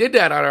that. We did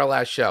that on our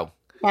last show.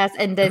 Yes,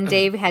 and then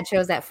Dave had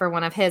chose that for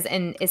one of his,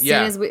 and as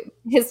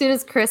soon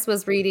as Chris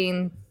was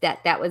reading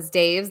that was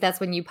Dave's,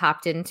 that's when you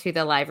popped into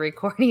the live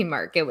recording,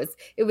 Mark. It was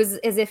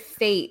as if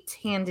fate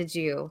handed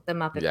you the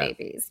Muppet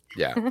Babies.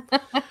 Yeah.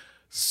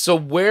 So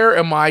where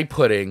am I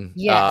putting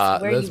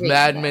this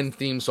Mad Men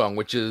theme song,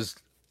 which is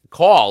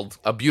called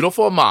 "A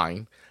Beautiful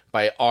Mind"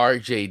 by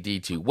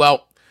RJD2?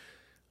 Well,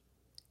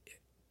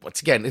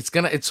 once again,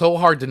 it's so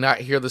hard to not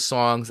hear the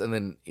songs and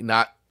then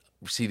not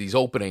see these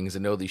openings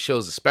and know these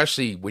shows,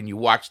 especially when you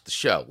watch the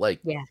show.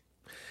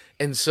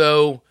 And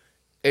so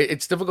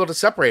it's difficult to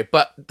separate,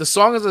 but the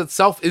song as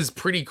itself is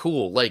pretty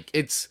cool. Like,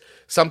 it's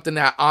something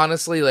that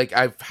honestly, like,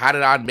 I've had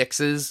it on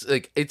mixes.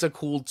 Like, it's a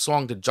cool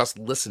song to just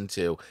listen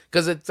to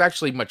because it's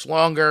actually much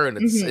longer and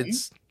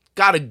it's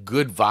got a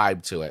good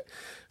vibe to it.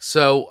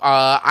 So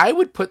I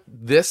would put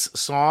this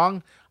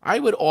song. I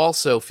would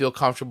also feel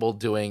comfortable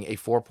doing a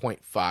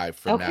 4.5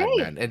 for Mad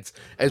Men. It's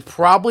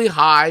probably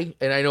high,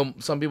 and I know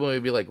some people may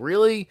be like,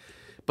 really?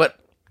 But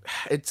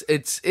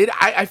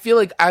I feel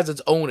like as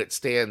its own, it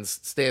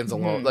stands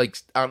alone. Like,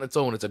 on its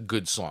own, it's a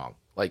good song.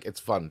 Like,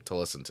 it's fun to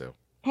listen to.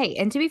 Hey,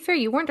 and to be fair,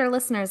 you warned our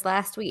listeners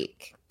last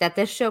week that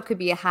this show could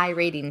be a high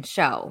rating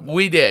show.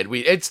 We did.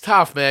 It's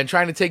tough, man.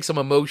 Trying to take some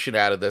emotion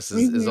out of this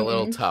is a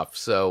little tough.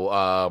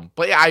 So,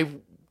 but yeah, I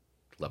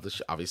love the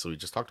show. Obviously, we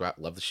just talked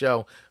about love the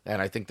show,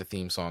 and I think the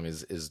theme song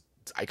is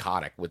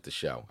iconic with the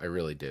show. I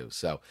really do.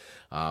 So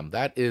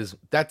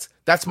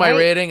that's my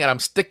rating, and I'm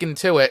sticking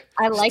to it.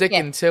 I like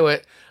sticking to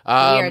it. We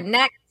are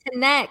neck to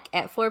neck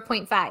at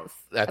 4.5.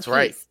 That's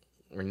right.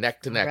 We're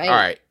neck to neck. All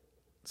right.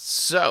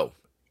 So,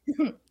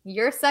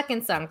 your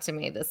second song to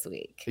me this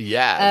week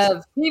yes.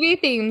 of TV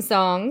theme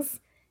songs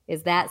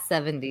is That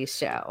 70s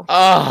Show.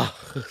 Oh,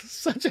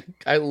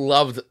 I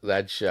loved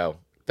that show.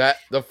 That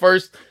the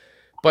first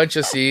bunch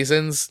of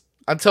seasons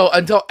until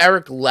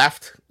Eric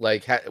left,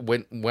 like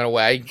went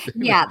away.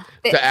 Yeah.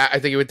 I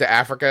think he went to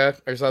Africa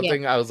or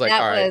something. Yeah, I was like, that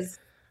all right. was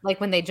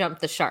like when they jumped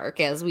the shark,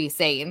 as we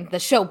say in the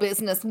show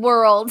business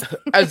world.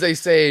 As they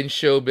say in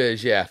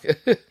showbiz, yeah.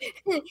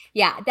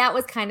 Yeah, that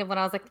was kind of when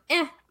I was like,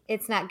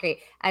 it's not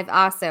great. I've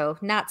also,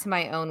 not to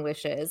my own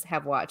wishes,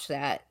 have watched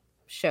that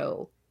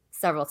show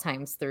several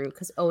times through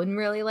because Owen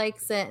really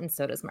likes it, and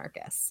so does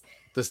Marcus.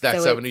 That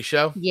 70s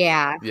show?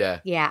 Yeah. Yeah.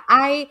 Yeah.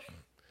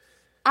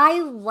 I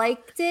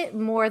liked it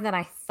more than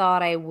I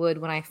thought I would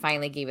when I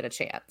finally gave it a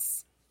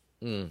chance.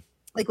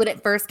 Like when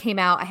it first came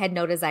out, I had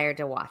no desire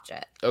to watch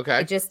it.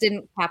 Okay. It just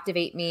didn't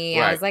captivate me.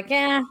 Right. I was like,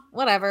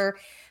 whatever.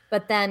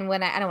 But then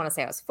when I don't want to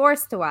say I was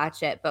forced to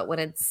watch it, but when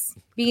it's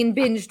being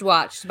binged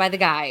watched by the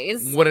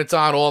guys. When it's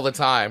on all the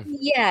time.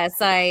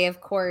 Yes, I,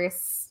 of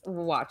course,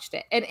 watched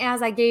it. And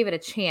as I gave it a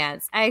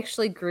chance, I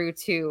actually grew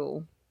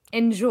to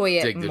enjoy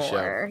it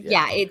more.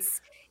 Yeah, it's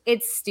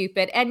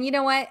stupid. And you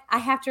know what? I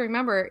have to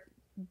remember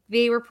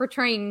they were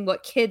portraying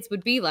what kids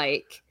would be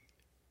like.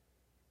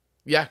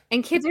 Yeah.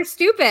 And kids are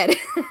stupid.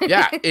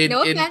 Yeah. In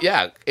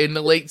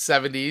the late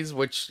 70s,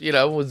 which,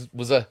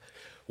 was a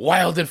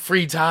wild and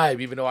free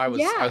time, even though I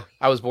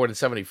was born in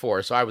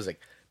 74, so I was like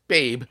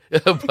babe.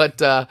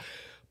 but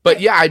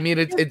yeah, I mean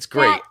it's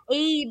great. That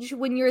age,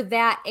 when you're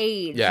that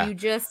age, you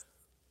just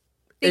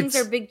things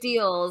are big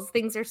deals.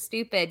 Things are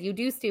stupid. You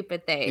do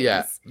stupid things.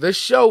 Yeah. This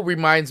show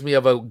reminds me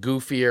of a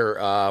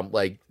goofier,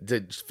 like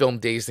the film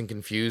Dazed and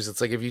Confused.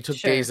 It's like if you took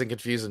Dazed and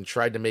Confused and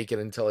tried to make it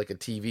into like a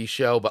TV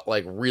show, but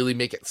like really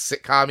make it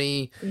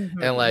sitcom-y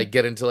and like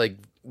get into like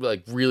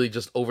really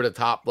just over the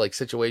top like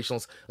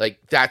situations. Like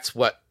that's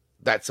what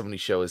That 70s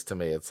Show is to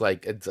me. It's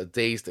like it's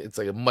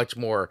like a much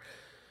more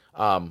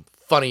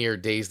funnier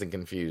Dazed and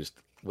Confused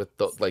with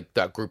like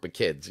that group of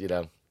kids,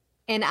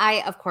 And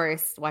I, of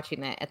course,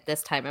 watching it at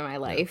this time in my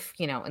life,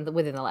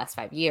 within the last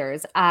 5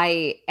 years,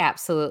 I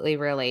absolutely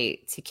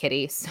relate to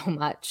Kitty so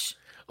much.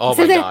 Oh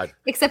my God.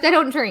 Except I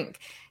don't drink.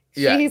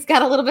 She's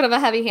got a little bit of a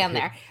heavy hand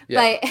there.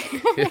 But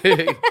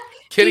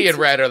Kitty and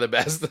Red are the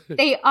best.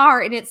 They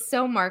are, and it's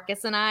so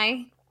Marcus and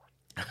I.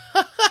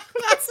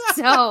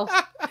 So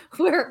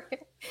we're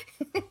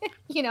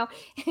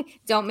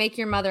don't make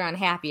your mother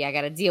unhappy. I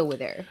got to deal with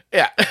her.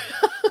 Yeah.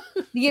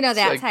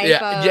 That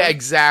type of. Yeah,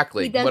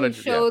 exactly. He doesn't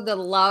show the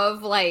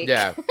love,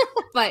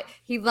 but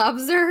he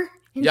loves her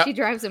and she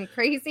drives him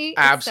crazy.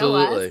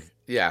 Absolutely.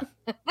 Yeah,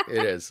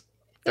 it is.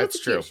 That's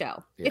true. It's a cute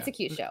show. Yeah. It's a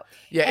cute show.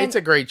 Yeah, it's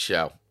a great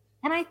show.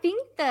 And I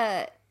think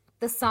the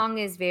song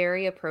is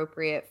very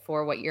appropriate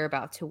for what you're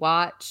about to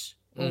watch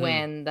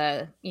when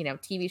the,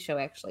 TV show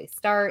actually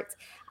starts.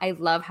 I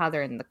love how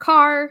they're in the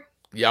car.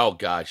 Yeah, oh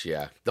gosh,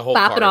 yeah. The whole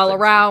bopping all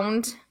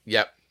around.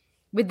 Yep.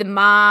 With the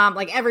mom,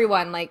 like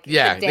everyone, like the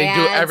dads, they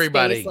do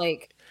everybody.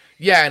 Face,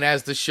 yeah, and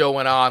as the show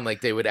went on, like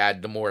they would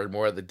add more and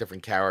more of the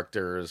different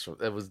characters.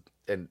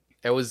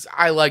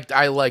 I liked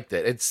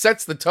it. It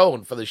sets the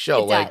tone for the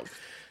show. It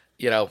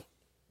does.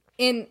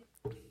 And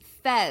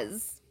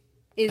Fez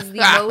is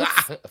the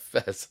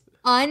most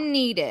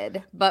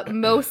unneeded but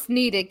most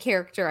needed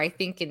character, I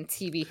think, in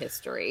TV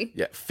history.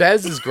 Yeah,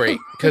 Fez is great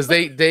because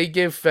they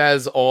give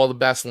Fez all the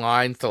best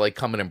lines to like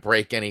come in and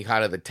break any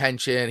kind of the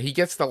tension. He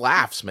gets the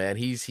laughs, man.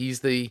 He is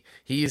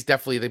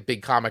definitely the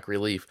big comic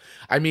relief.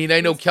 I mean,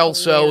 I know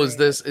Kelso is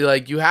this,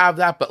 like, you have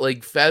that, but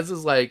like Fez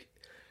is like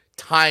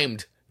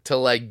timed to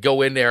like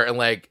go in there and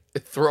like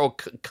throw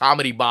a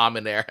comedy bomb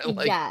in there and,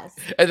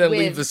 and then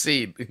leave the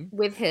scene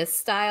with his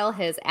style,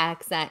 his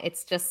accent.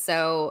 It's just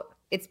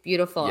it's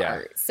beautiful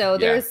art. So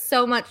there's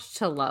so much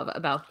to love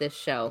about this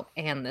show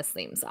and this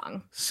theme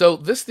song. So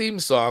this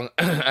theme song,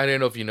 I don't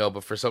know if you know,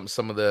 but for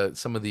some of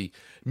the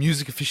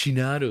music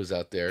aficionados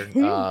out there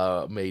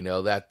may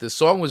know that this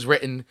song was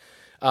written.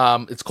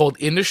 It's called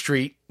 "In the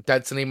Street."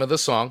 That's the name of the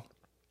song,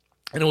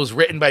 and it was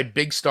written by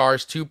Big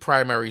Star's two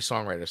primary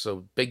songwriters.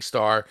 So Big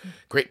Star,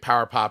 great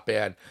power pop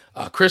band,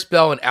 Chris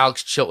Bell and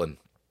Alex Chilton,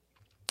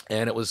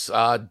 and it was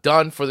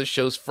done for the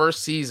show's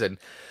first season.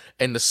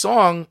 And the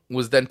song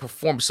was then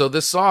performed. So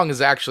this song is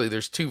actually,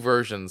 there's two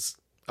versions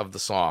of the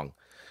song.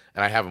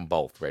 And I have them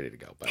both ready to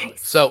go, by the way.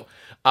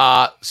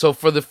 So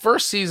for the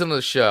first season of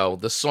the show,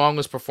 the song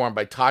was performed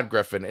by Todd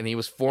Griffin. And he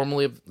was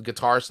formerly a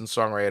guitarist and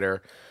songwriter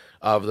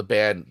of the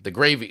band The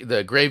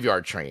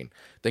Graveyard Train.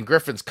 Then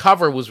Griffin's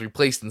cover was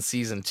replaced in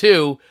season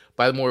 2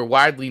 by the more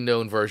widely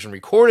known version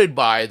recorded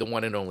by the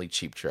one and only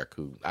Cheap Trick,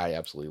 who I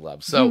absolutely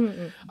love. So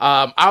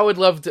I would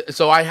love to.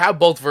 So I have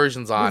both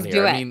versions on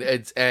here. I mean,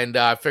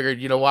 I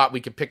figured, you know what,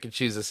 we could pick and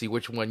choose to see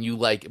which one you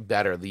like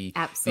better, the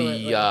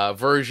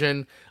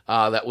version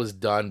that was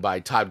done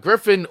by Todd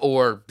Griffin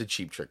or the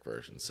Cheap Trick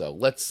version. So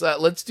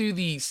let's do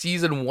the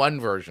season 1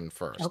 version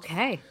first.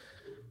 Okay.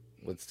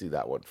 Let's do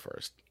that one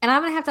first. And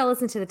I'm going to have to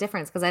listen to the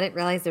difference because I didn't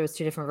realize there was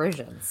 2 different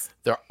versions.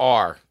 There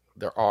are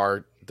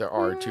 2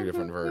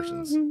 different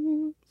versions.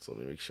 So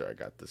let me make sure I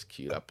got this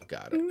queued up.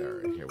 Got it. All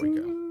right, here we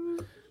go.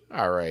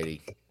 All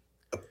righty.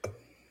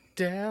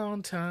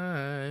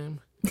 Downtime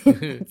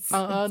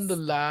on the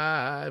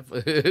live.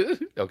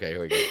 Okay,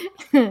 here we go.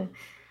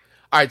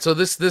 All right, so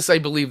this I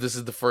believe this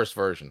is the first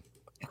version.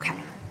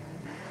 Okay.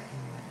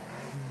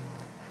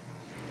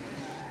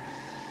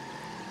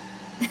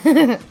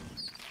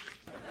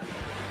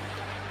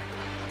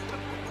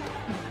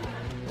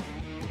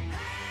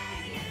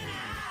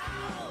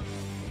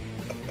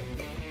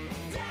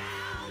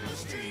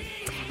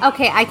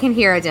 Okay, I can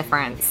hear a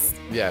difference.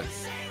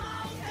 Yes.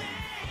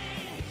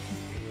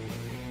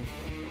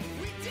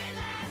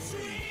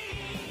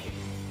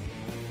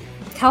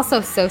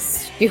 Kelso's so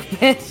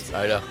stupid.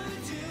 I know.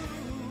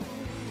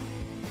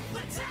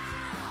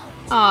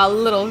 Aw,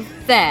 little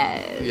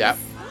Fez. Yep.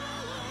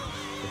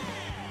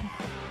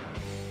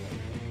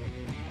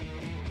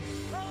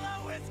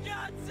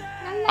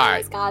 All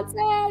right.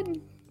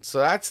 Wisconsin. So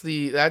that's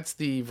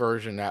the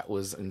version that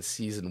was in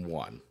season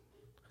 1.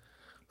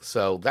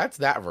 So that's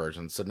that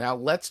version. So now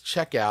let's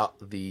check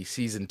out the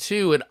season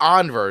 2 and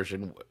on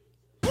version.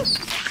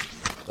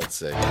 Let's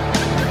see. Yeah.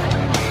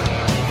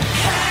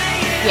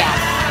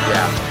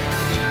 Yeah.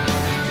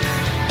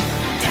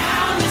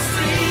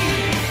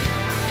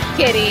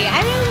 Kitty,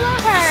 I really love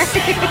her.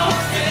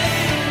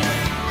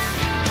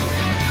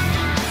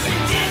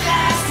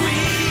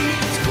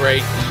 It's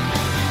great.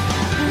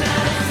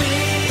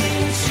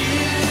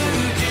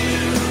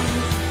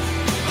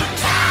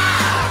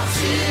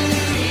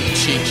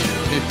 Cheech.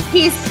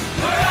 He's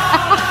We're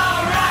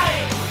all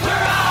right.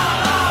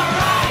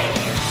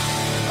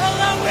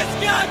 Hello,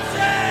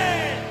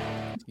 Wisconsin.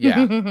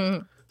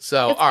 Yeah.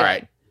 So all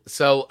right.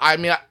 So I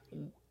mean,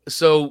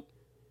 so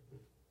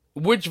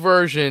which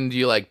version do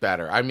you like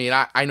better? I mean,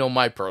 I know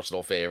my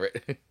personal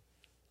favorite.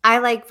 I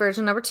like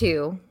version number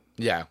 2.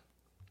 Yeah.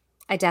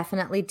 I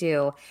definitely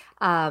do.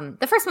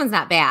 The first one's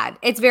not bad.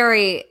 It's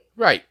very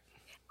right.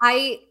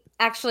 I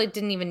actually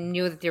didn't even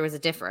know that there was a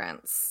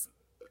difference.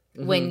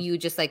 When you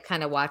just like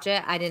kind of watch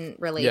it, I didn't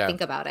really think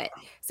about it.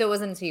 So it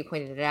wasn't until you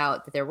pointed it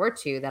out that there were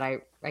 2 that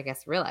I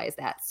guess realized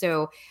that.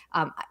 So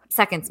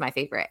second's my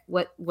favorite.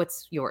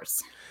 What's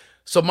yours?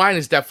 So mine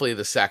is definitely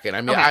the second.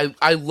 I mean, okay.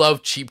 I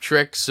love Cheap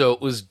Trick, so it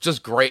was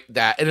just great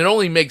that, and it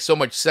only makes so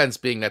much sense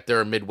being that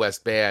they're a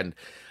Midwest band,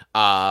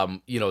 to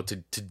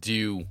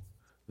do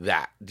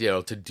that,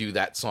 to do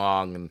that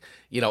song, and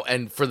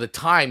and for the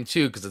time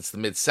too, because it's the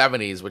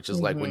mid-'70s, which is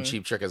like when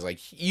Cheap Trick is like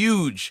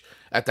huge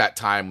at that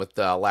time with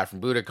Laugh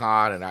from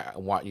Budokan and I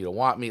Want You to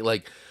Want Me,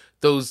 like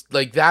those,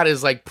 like that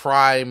is like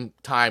prime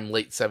time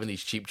late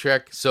 70s Cheap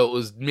Trick. So it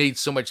was made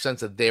so much sense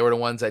that they were the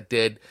ones that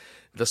did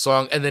the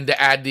song, and then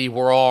to add the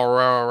 "We're all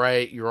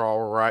right, you're all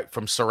right"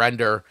 from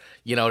Surrender,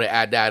 to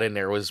add that in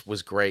there was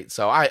great.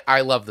 So I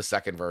love the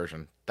second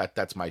version.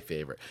 That's my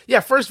favorite.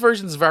 Yeah, first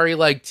version's very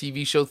like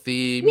TV show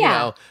theme,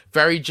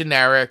 very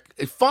generic,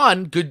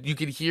 fun, good. You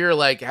could hear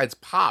like it's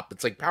pop,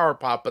 it's like power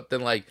pop, but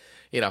then like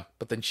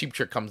but then Cheap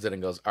Trick comes in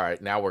and goes, all right,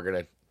 now we're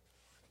gonna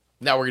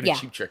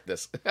Cheap Trick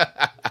this.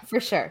 For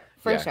sure.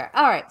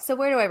 All right, so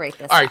where do I rate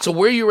this? All right, so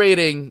where are you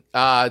rating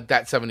that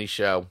 70s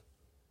show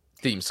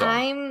theme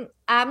song?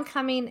 I'm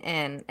coming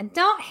in, and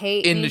don't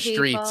hate in me, the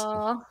streets.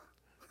 Don't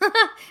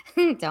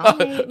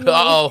hate me.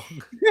 Oh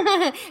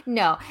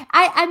no,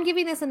 I'm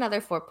giving this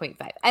another 4.5.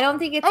 I don't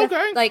think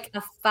it's like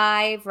a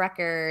 5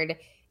 record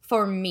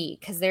for me,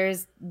 because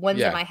there's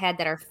ones in my head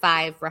that are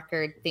 5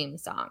 record theme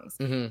songs.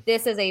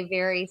 This is a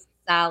very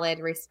solid,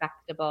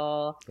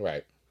 respectable,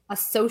 a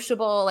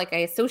sociable, like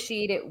I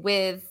associate it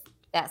with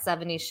that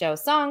 70s show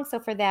song. So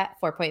for that,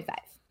 4.5.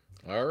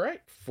 All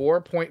right,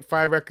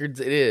 4.5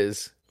 records it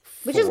is.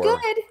 Which is good.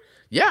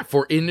 Yeah,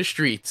 for In the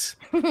Streets,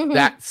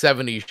 that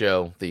 70s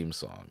show theme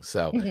song.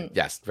 So,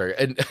 yes, very.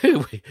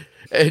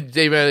 And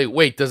David,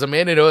 wait, does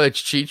Amanda know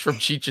that's Cheech from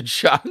Cheech and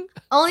Chong?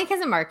 Only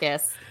because of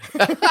Marcus.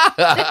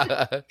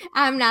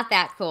 I'm not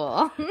that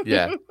cool.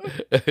 Yeah.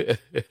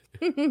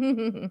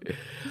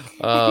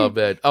 Oh,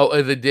 man. Oh,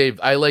 and then Dave,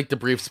 I like the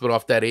brief spin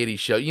off that 80s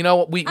show. You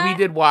know, we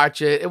did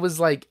watch it. It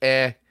was like,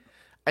 I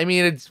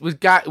mean,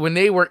 when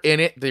they were in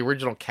it, the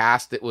original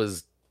cast, it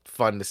was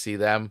fun to see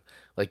them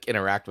like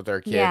interact with our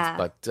kids,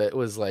 but it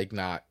was like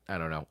not. I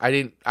don't know. I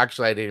didn't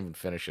even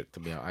finish it. To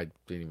be honest,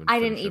 I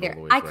didn't either.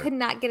 I could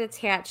not get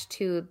attached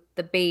to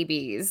the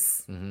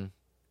babies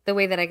the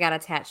way that I got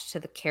attached to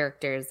the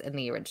characters in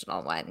the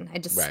original one.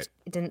 It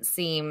didn't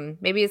seem.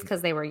 Maybe it's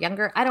because they were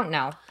younger. I don't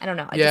know. I don't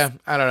know. I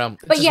don't know.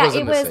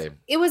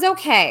 It was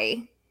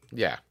okay.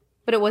 Yeah,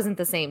 but it wasn't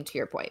the same. To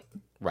your point,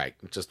 right?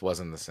 It just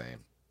wasn't the same.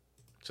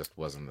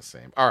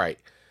 All right,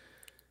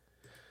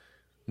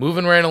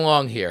 moving right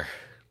along here.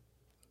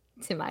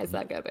 To my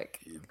second pick.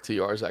 To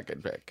your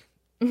second pick.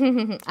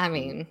 I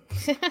mean,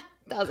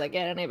 doesn't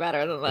get any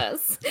better than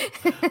this.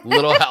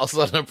 Little House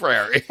on the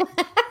Prairie.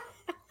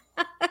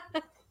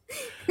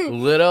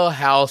 Little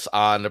House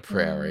on the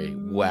Prairie.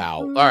 Wow.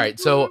 All right.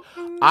 So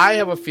I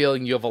have a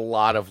feeling you have a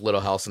lot of Little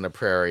House on the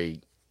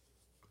Prairie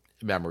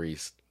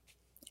memories.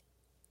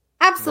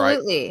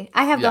 Absolutely. Right?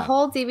 I have the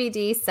whole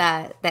DVD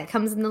set that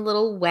comes in the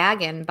little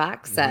wagon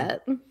box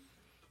set.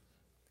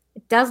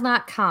 It does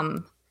not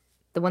come.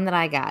 The one that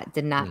I got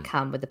did not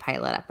come with the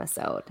pilot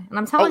episode. And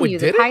I'm Oh, telling it you,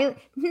 the didn't? pilot.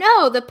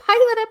 No, the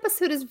pilot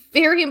episode is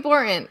very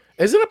important.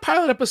 Isn't a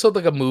pilot episode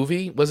like a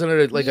movie? Wasn't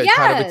it like a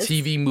kind of a Yes,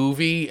 TV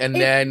movie? And it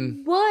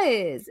then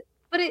was.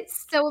 But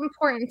it's so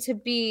important to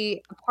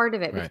be a part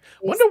of it right. because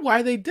Wonder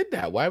why they did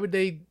that. Why would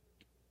they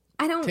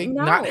I don't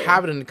not know.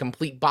 have it in a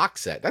complete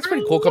box set? That's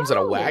pretty I cool. Comes in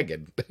a know.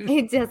 wagon.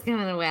 It does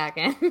come in a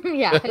wagon.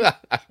 Yeah. There's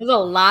a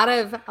lot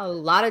of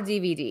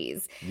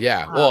DVDs.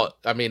 Yeah. Well,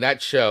 I mean,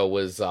 that show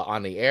was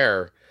on the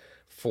air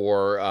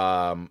for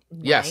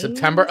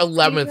September 11th,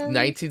 seasons?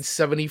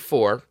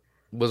 1974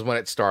 was when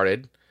it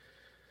started.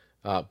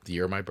 The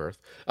year of my birth.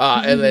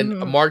 And then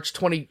and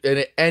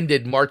it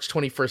ended March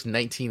 21st,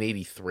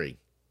 1983.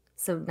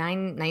 So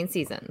nine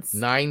seasons.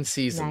 9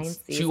 seasons.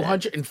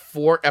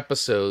 204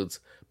 episodes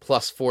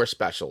plus 4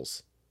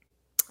 specials.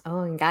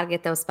 Oh, and gotta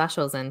get those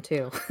specials in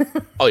too.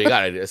 Oh, you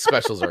gotta.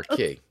 Specials are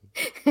key.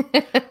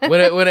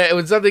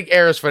 When something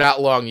airs for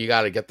that long, you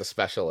gotta get the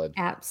special in.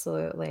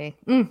 Absolutely.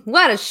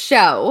 What a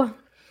show!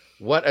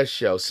 What a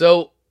show!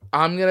 So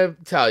I'm gonna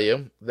tell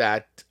you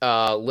that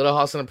Little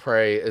House on the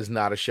Prairie is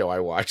not a show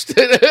I watched.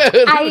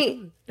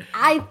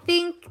 I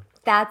think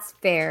that's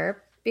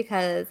fair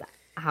because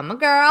I'm a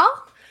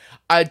girl.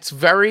 It's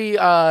very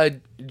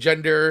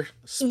gender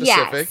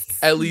specific. Yes.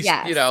 At least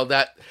you know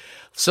that.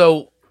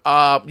 So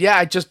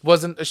it just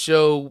wasn't a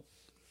show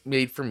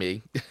made for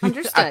me.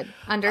 Understood.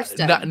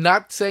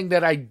 Not saying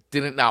that I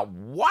didn't not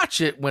watch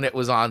it when it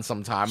was on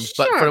sometimes,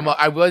 Sure. but for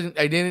I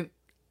didn't,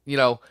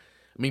 I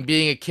mean,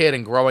 being a kid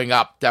and growing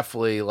up,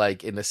 definitely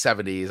like in the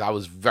 70s, I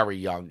was very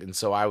young. And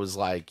so I was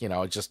like,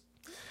 it just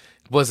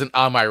wasn't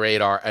on my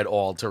radar at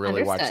all to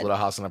really watch Little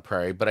House on the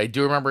Prairie. But I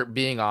do remember it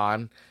being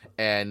on,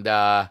 and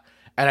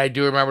I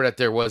do remember that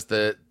there was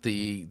the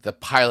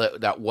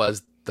pilot that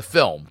was the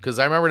film, because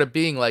I remember it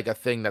being like a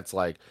thing that's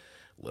like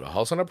Little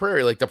House on the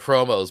Prairie, like the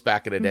promos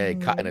back in the day,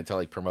 cutting it to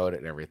like promote it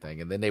and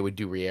everything, and then they would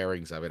do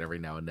re-airings of it every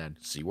now and then,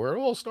 see where it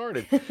all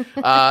started.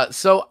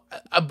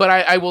 But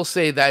I will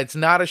say that it's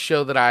not a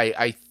show that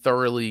I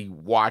thoroughly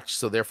watched,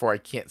 so therefore I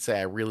can't say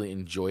I really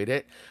enjoyed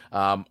it.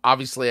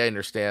 Obviously, I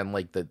understand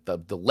like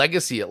the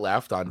legacy it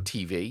left on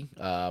TV,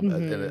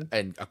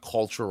 and a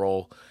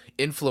cultural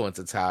influence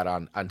it's had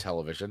on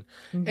television,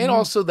 and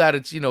also that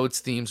it's its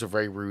themes are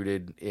very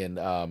rooted in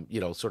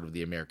sort of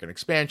the American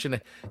expansion.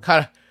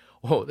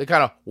 They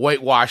kind of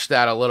whitewashed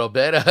that a little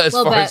bit as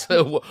far as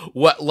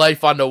what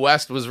life on the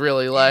West was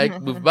really like.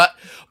 but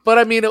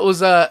I mean, it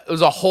was a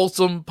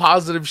wholesome,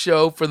 positive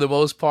show for the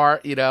most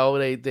part.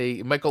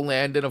 They Michael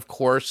Landon, of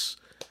course,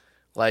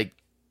 like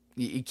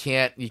you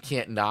can't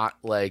not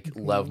like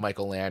love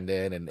Michael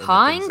Landon and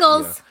Paw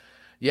Ingalls.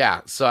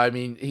 Yeah, so I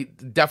mean, he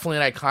definitely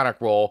an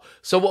iconic role.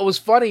 So what was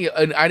funny,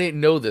 and I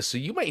didn't know this, so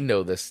you might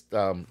know this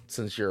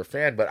since you're a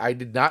fan, but I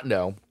did not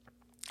know.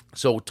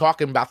 So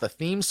talking about the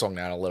theme song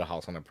now, Little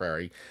House on the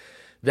Prairie,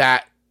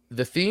 that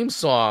the theme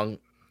song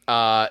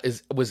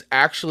was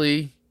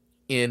actually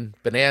in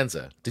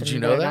Bonanza. Did you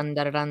know that?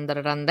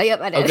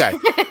 Yep, I did.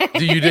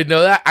 Okay, you did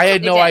know that? I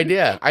had no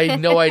idea. I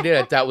had no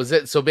idea that was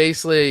it. So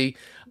basically,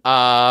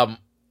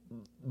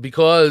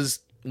 because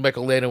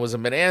Michael Landon was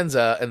in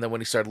Bonanza, and then when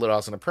he started Little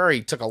House on the Prairie,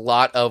 he took a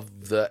lot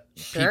of the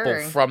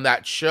people from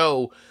that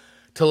show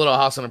to Little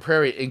House on the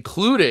Prairie,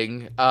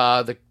 including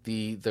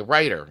the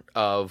writer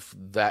of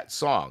that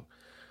song.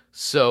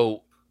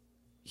 So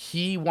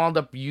he wound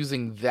up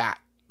using that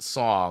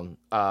song.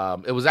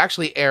 It was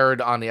actually aired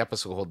on the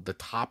episode called The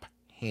Top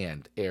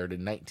Hand, aired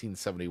in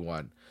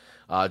 1971,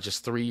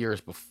 just 3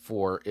 years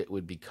before it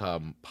would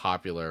become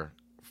popular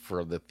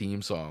for the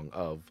theme song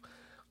of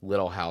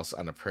Little House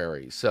on the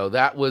Prairie. So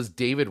that was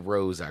David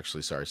Rose,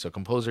 actually. Sorry. So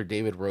composer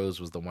David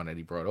Rose was the one that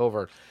he brought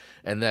over.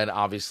 And then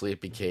obviously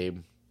it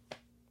became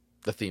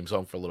the theme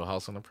song for Little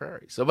House on the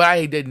Prairie. So, but I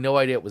had no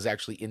idea it was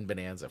actually in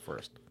Bonanza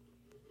first.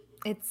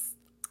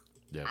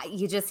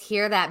 You just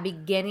hear that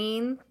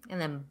beginning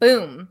and then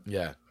boom.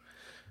 Yeah.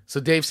 So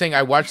Dave's saying,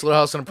 I watched Little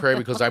House on the Prairie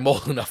because I'm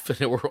old enough and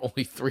there were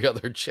only 3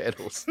 other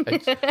channels.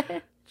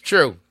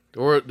 True.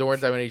 There weren't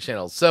that many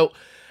channels. So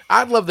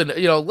I'd love to,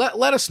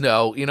 let us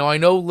know. I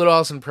know Little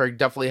House on the Prairie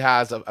definitely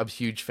has a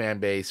huge fan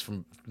base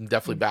from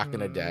definitely back in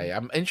the day.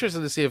 I'm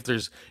interested to see if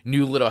there's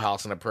new Little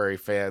House on the Prairie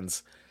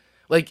fans.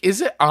 Like,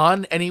 is it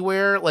on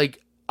anywhere,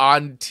 like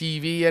on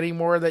TV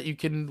anymore that you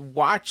can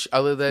watch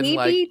other than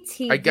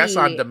TV. I guess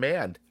on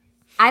demand?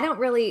 I don't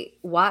really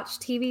watch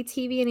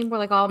TV anymore.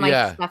 Like all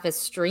my stuff is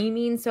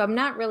streaming. So I'm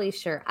not really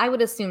sure. I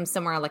would assume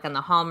somewhere like on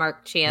the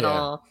Hallmark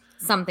channel,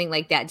 something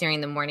like that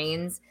during the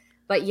mornings.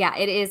 But yeah,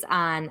 it is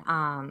on,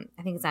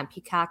 I think it's on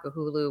Peacock or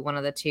Hulu, one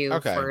of the two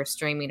for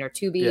streaming, or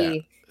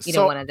Tubi,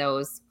 one of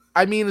those.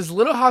 I mean, is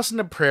Little House on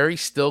the Prairie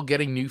still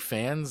getting new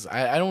fans?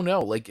 I don't know.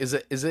 Like, is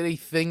it a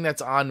thing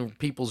that's on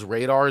people's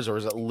radars, or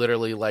is it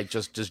literally like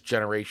just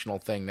generational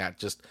thing that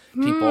just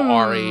people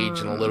our age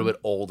and a little bit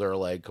older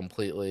like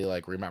completely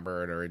like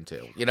remember it or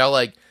into?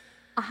 Like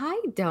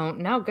I don't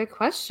know. Good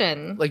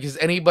question. Like, is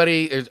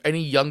any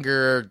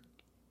younger?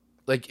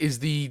 Like, is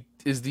the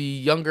the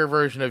younger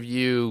version of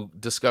you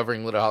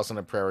discovering Little House on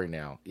the Prairie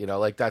now. You know,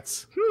 like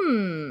that's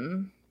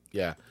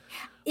yeah.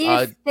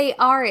 If they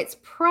are, it's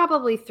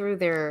probably through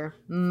their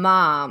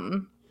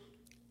mom,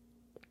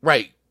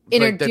 right?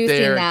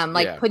 Introducing them,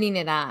 like putting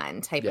it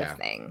on type of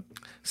thing.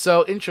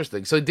 So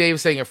interesting. So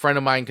Dave's saying a friend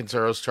of mine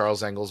considers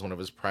Charles Engels one of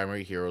his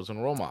primary heroes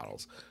and role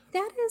models.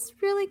 That is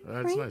really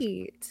great.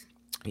 Nice.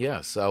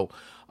 Yeah. So,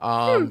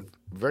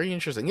 very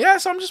interesting. Yeah.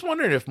 So I'm just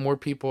wondering if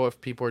people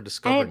are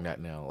discovering that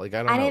now. Like,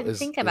 I don't know. Didn't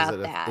think about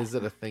that. Is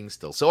it a thing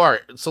still? So, all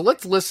right. So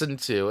let's listen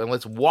to and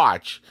let's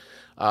watch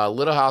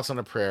Little House on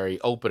the Prairie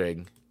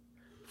opening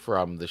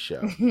from the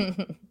show.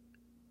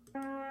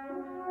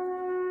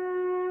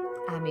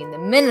 I mean, the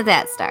minute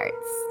that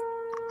starts,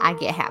 I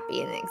get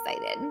happy and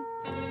excited.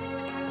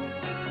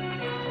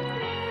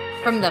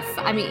 Even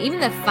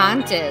the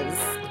font is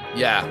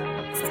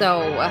so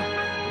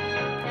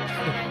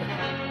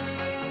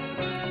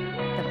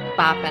the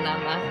bopping on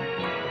the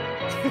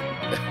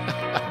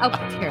oh,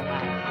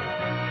 Caroline.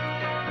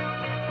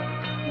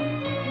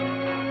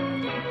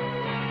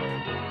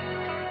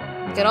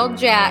 Good old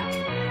Jack.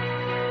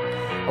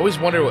 I always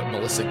wonder what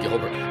Melissa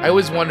Gilbert. I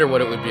always wonder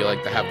what it would be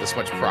like to have this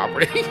much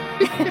property.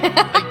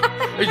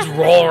 They just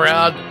roll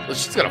around.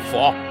 She's gonna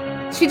fall.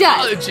 She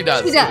does. She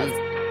does. She does.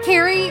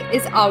 Carrie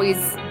is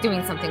always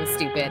doing something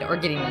stupid or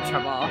getting in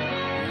trouble.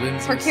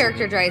 Her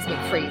character drives me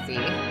crazy.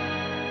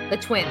 The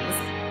twins.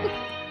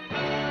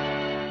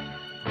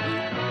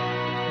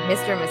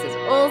 Mr. and Mrs.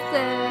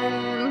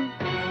 Olsen.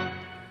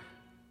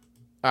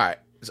 All right.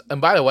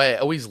 And by the way, I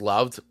always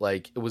loved,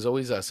 like, it was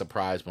always a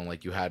surprise when,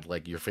 like, you had,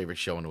 like, your favorite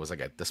show and it was,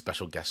 like, the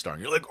special guest star.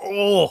 And you're like,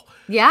 oh,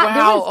 yeah,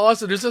 wow,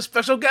 awesome. There's a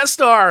special guest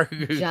star.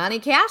 Johnny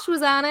Cash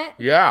was on it.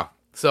 Yeah.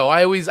 So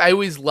I always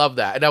loved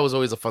that. And that was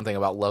always a fun thing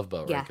about Love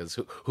Boat, right? Because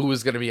who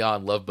was going to be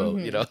on Love Boat?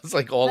 You know, it's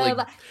like all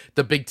like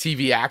the big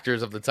TV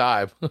actors of the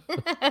time.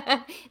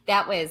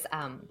 That was,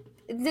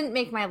 it didn't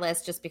make my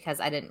list just because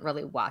I didn't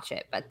really watch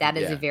it. But that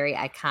is a very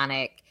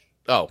iconic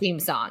theme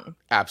song.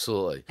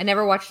 Absolutely. I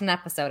never watched an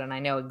episode and I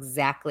know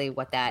exactly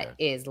what that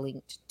is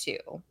linked to.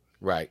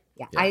 Right.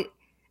 Yeah. I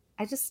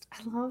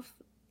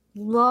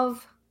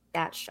love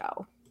that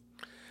show.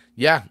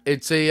 Yeah.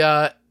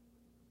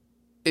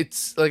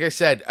 It's like I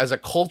said, as a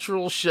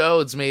cultural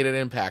show, it's made an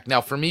impact. Now,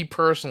 for me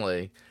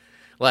personally,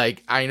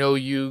 like, I know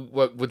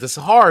with this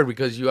hard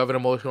because you have an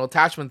emotional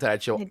attachment to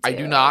that show. I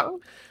do not.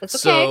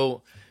 That's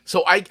okay.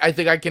 So I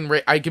think I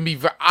can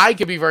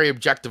be very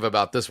objective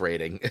about this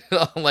rating,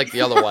 unlike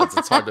the other ones.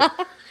 It's hard to,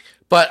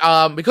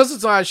 but because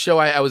it's not a show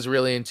I was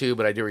really into,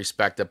 but I do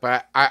respect it.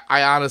 But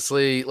I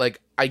honestly,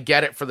 like, I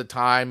get it for the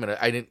time, and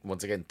I didn't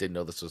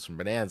know this was from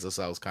Bonanza,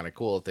 so that was kind of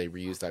cool if they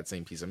reused that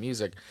same piece of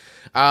music.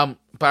 But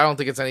I don't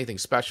think it's anything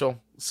special.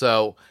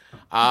 So,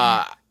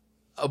 but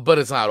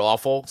it's not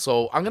awful.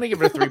 So I'm gonna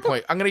give it a 3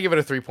 point. I'm gonna give it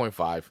a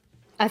 3.5.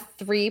 A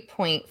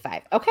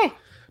 3.5. Okay.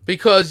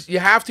 Because you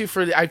have to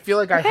I feel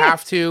like I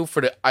have to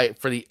for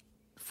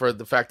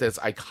the fact that it's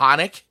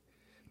iconic,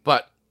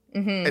 but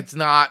it's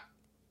not.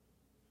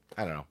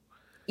 I don't know.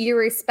 You're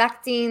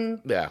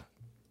respecting. Yeah.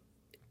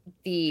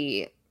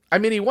 I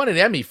mean, he won an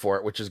Emmy for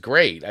it, which is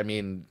great. I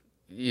mean,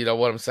 you know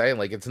what I'm saying?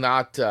 Like, it's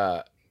not.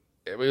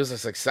 It was a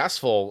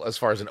successful as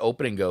far as an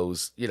opening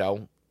goes. You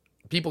know,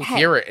 people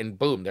hear it and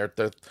boom, they're.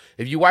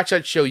 If you watch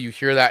that show, you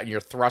hear that and you're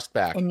thrust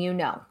back. And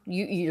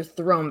you're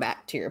thrown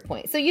back to your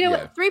point. So you know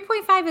what?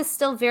 3.5 is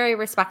still very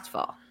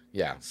respectful.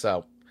 Yeah.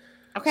 So.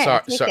 Okay.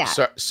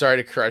 Sorry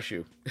to crush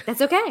you.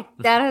 That's okay.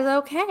 That is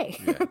okay.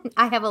 Yeah.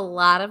 I have a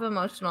lot of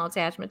emotional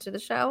attachment to the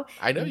show.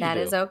 I know you do. That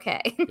is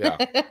okay. Yeah.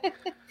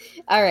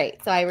 All right.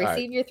 So I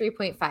received your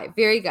 3.5.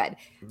 Very good.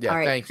 Yeah. All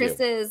right. Thank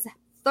Chris's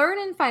third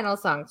and final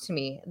song to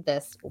me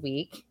this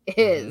week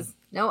is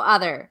no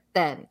other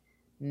than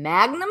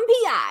Magnum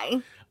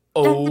P.I.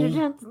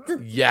 Oh,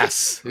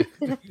 yes.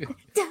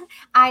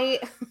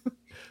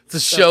 It's a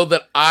show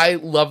that I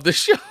love. The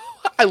show.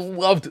 I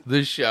loved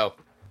this show.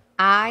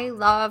 I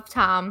love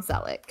Tom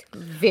Selleck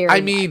very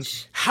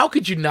much. How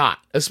could you not?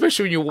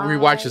 Especially when you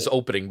rewatch this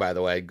opening, by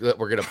the way, that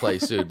we're going to play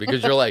soon,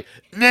 because you're like,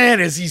 man,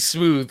 is he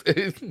smooth.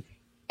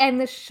 And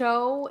the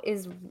show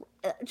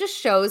just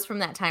shows from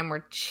that time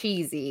were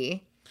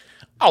cheesy.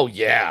 Oh,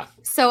 yeah.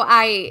 So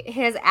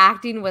his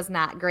acting was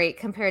not great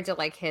compared to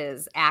like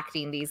his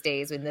acting these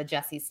days in the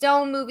Jesse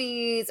Stone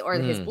movies or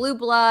his Blue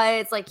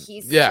Bloods. Like,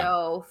 he's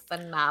so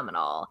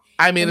phenomenal.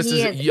 I mean, this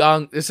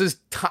is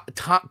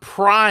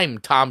prime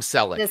Tom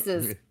Selleck. This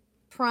is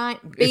prime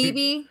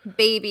baby.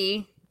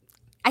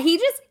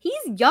 He's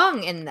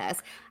young in this.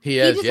 He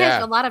just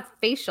has a lot of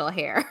facial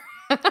hair.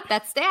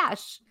 That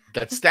stash.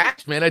 That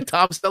stash, man. A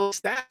Tom Selleck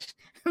stash.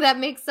 That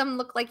makes him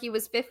look like he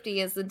was 50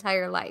 his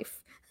entire life.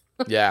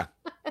 Yeah.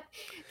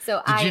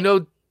 So did you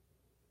know?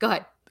 Go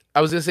ahead.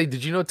 I was gonna say,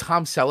 did you know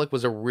Tom Selleck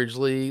was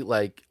originally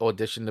like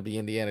auditioned to be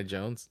Indiana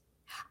Jones?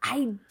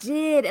 I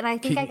did, and I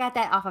think I got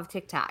that off of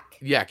TikTok.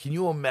 Yeah. Can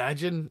you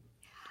imagine,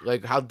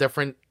 like, how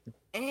different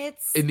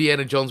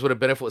Indiana Jones would have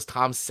been if it was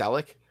Tom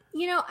Selleck?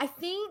 You know, I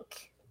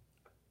think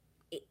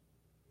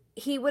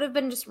he would have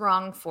been just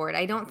wrong for it.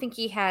 I don't think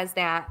he has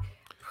that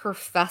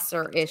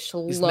professor-ish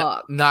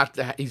look.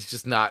 He's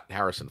just not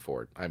Harrison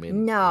Ford. I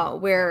mean, no,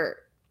 where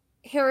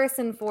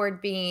Harrison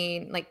Ford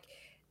being like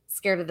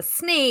scared of the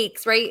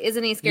snakes, right?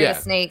 Isn't he scared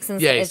of snakes?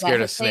 And he's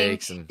scared of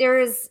snakes. And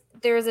there's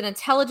an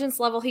intelligence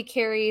level he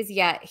carries,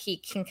 yet he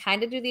can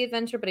kind of do the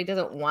adventure, but he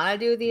doesn't want to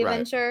do the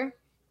adventure.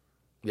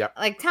 Yeah,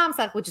 like Tom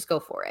Selleck would just go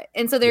for it,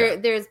 and so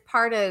there's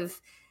part of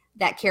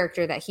that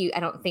character that I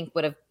don't think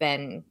would have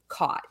been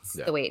caught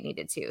the way it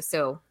needed to.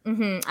 So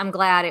I'm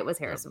glad it was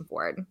Harrison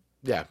Ford.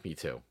 Yeah, me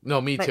too. No,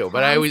 me too.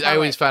 But I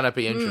always found it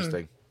be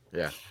interesting.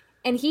 Yeah,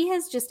 and he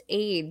has just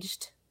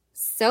aged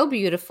so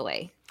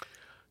beautifully.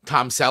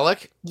 Tom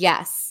Selleck?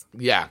 Yes.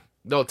 Yeah.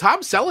 No, Tom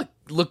Selleck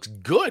looks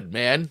good,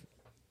 man.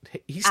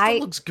 He still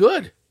looks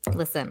good.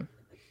 Listen,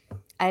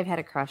 I've had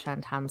a crush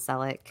on Tom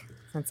Selleck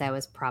since I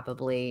was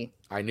probably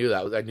I knew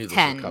this was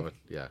coming.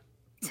 Yeah.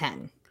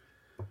 10.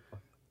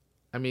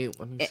 I mean,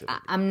 let me see.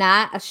 I'm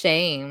not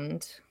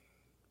ashamed.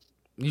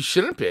 You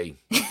shouldn't be.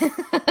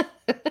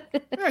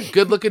 Yeah,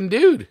 good-looking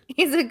dude.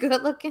 He's a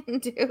good-looking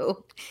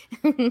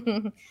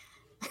dude.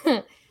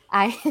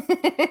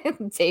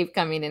 Dave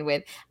coming in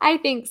with, I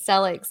think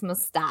Selleck's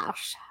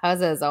mustache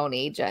has his own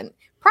agent.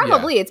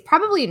 Probably. It's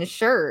probably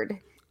insured.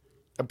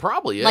 It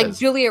probably is. Like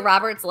Julia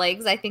Roberts'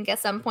 legs, I think at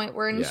some point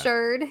were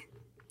insured.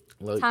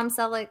 Like, Tom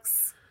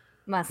Selleck's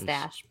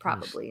mustache,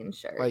 probably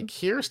insured. Like,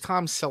 here's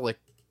Tom Selleck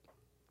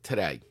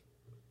today.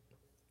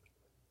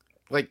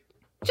 Like,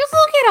 just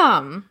look at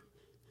him.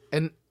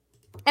 And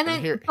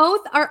then here,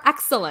 both are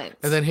excellent.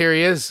 And then here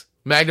he is,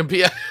 Magnum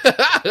PI.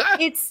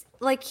 It's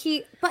like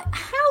but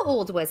how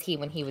old was he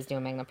when he was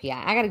doing Magnum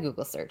PI? I got to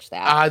Google search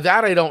that.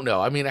 That I don't know.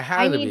 I mean,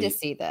 I need to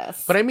see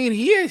this. But I mean,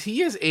 he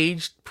is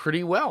aged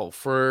pretty well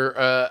for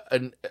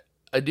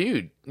a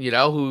dude,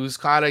 who's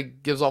kind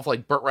of gives off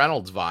like Burt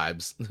Reynolds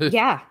vibes.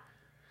 Yeah.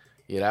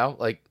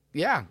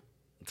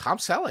 Tom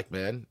Selleck,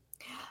 man.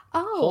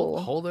 Oh.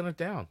 Holding it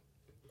down.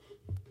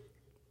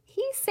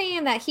 He's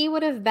saying that he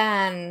would have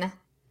been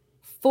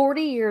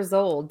 40 years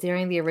old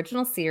during the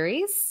original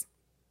series.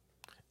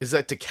 Is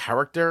that the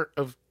character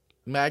of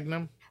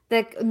Magnum?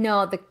 The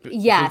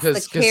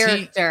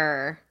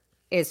character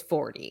is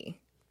 40.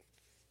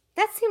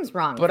 That seems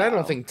wrong. But though. I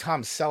don't think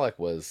Tom Selleck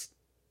was.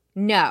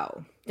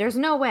 No, there's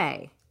no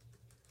way.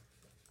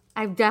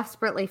 I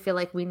desperately feel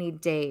like we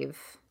need Dave.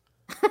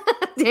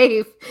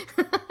 Dave,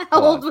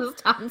 how old was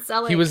Tom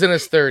Selleck? He was in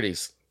his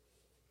 30s.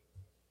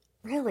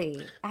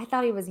 Really? I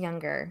thought he was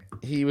younger.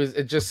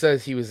 It just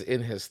says he was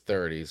in his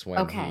 30s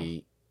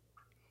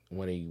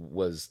when he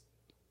was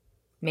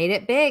made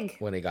it big.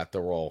 When he got the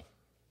role.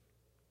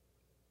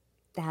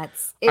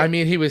 That's it. I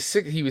mean, he was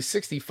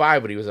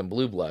 65 when he was in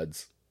Blue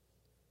Bloods.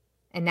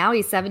 And now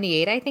he's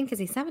 78, I think. Is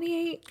he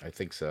 78? I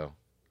think so.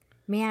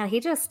 Man,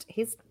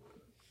 he's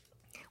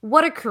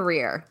what a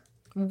career.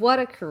 What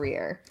a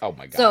career. Oh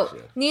my gosh. So,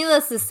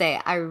 needless to say,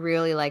 I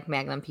really like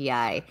Magnum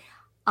PI.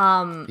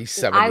 He's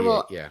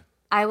 78,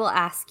 I will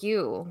ask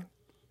you,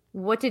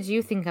 what did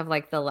you think of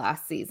like the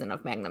last season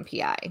of Magnum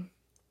PI?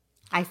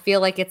 I feel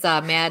like it's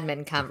a Mad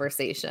Men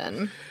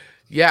conversation.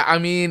 Yeah, I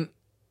mean,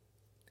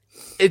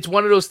 it's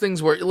one of those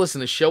things where, listen,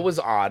 the show was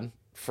on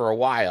for a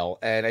while,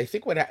 and I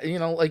think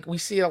like we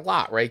see it a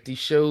lot, right? These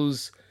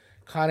shows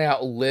kind of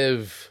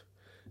outlive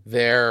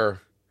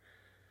their,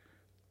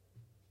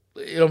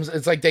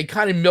 it's like they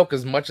kind of milk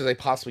as much as they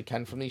possibly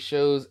can from these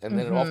shows, and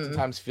then it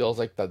oftentimes feels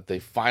like the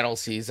final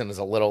season is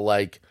a little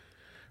like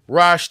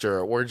rushed,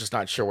 or we're just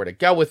not sure where to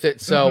go with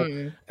it.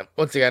 So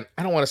once again,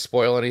 I don't want to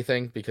spoil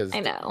anything because I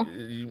know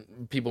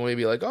people may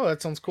be like, oh,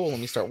 that sounds cool, let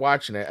me start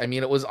watching it. I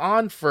mean, it was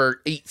on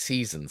for 8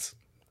 seasons.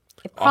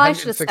 It probably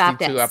should have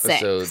stopped at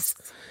episodes.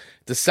 6.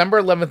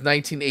 December 11th,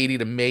 1980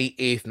 to May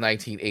 8th,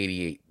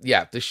 1988.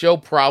 Yeah, the show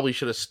probably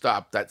should have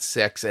stopped at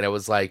 6, and it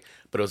was like,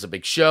 but it was a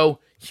big show.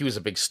 He was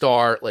a big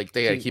star. Like,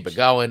 they had to keep it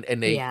going,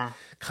 and they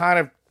kind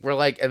of were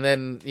like, and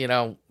then,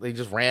 they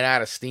just ran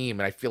out of steam,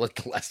 and I feel like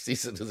the last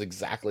season is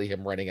exactly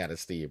him running out of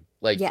steam.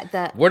 Like,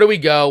 where do we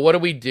go? What do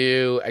we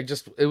do?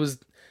 It was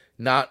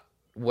not,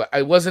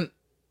 I wasn't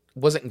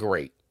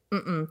great.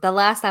 The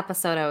last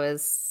episode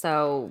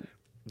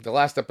The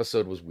last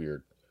episode was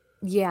weird.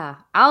 Yeah,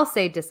 I'll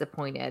say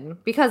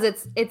disappointed because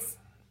it's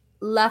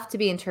left to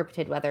be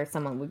interpreted whether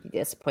someone would be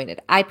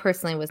disappointed. I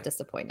personally was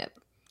disappointed.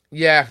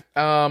 Yeah,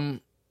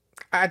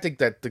 I think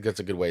that's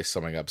a good way of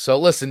summing up. So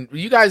listen,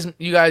 you guys,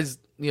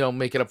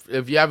 make it up.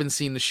 If you haven't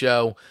seen the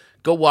show,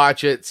 go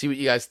watch it. See what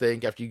you guys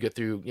think after you get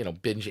through,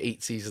 binge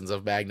 8 seasons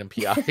of Magnum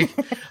PI.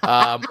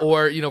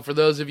 Or for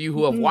those of you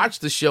who have watched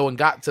the show and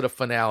got to the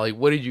finale,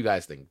 what did you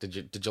guys think? Did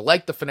you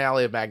like the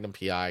finale of Magnum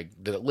PI?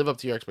 Did it live up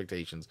to your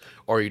expectations,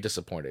 or are you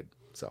disappointed?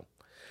 So,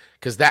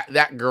 because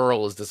that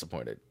girl is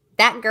disappointed.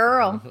 That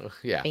girl,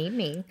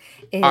 Amy,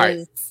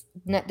 is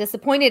not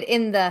disappointed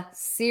in the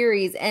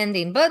series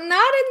ending, but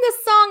not in the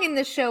song in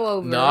the show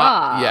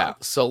overall.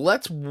 So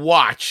let's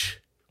watch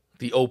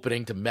the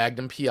opening to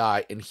Magnum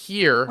PI and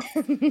hear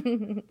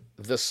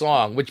the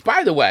song, which,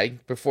 by the way,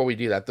 before we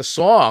do that, the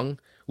song,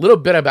 a little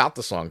bit about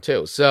the song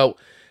too. So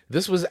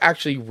this was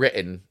actually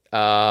written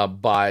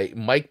by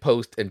Mike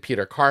Post and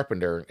Peter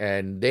Carpenter,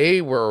 and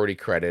they were already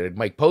credited.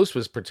 Mike Post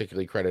was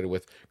particularly credited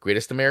with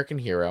Greatest American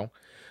Hero,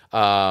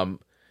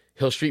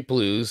 Hill Street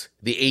Blues,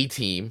 The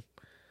A-Team,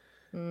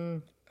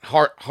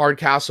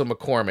 Hardcastle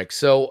McCormick.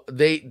 So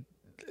they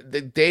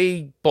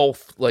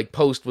both, like,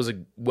 Post was a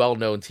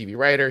well-known TV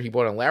writer. He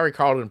brought on Larry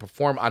Carlton to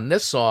perform on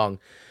this song,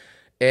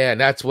 and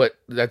that's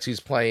who's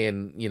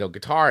playing,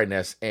 guitar in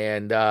this.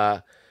 And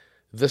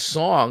the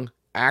song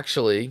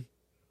actually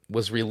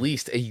was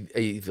released,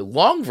 the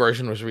long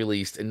version was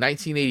released in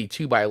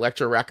 1982 by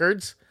Elektra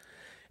Records.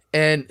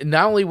 And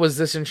not only was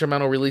this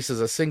instrumental released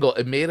as a single,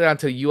 it made it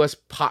onto the U.S.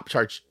 pop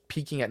charts,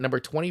 peaking at number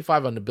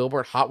 25 on the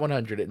Billboard Hot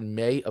 100 in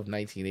May of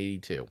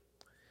 1982.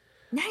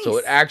 Nice. So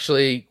it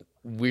actually,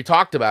 we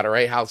talked about it,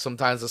 right? How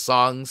sometimes the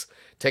songs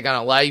take on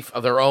a life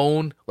of their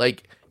own,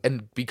 like,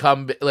 and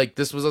become, like,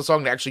 this was a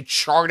song that actually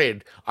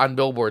charted on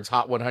Billboard's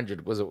Hot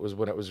 100 was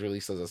when it was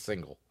released as a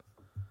single.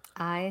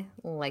 I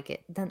like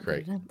it. Dun,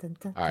 Great. Dun, dun,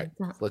 dun, All right,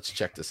 dun, dun. let's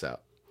check this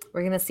out.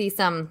 We're going to see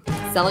some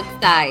Selleck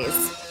thighs.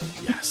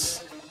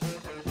 Yes.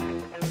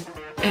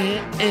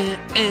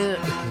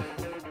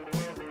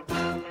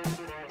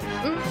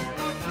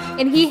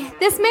 And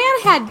this man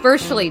had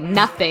virtually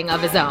nothing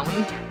of his own.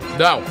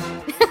 No.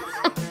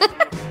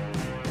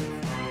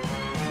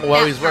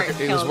 Well, he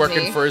was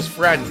working for his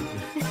friend.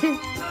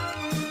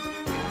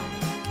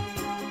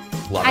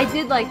 I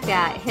did like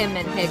that, him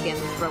and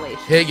Higgins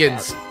relationship.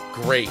 Higgins,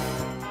 great.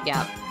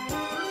 Yep.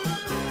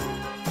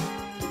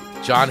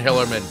 John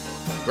Hillerman,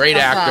 great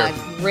actor.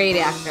 Great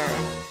actor.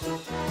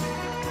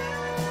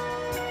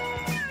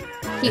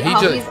 He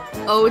always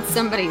owed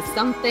somebody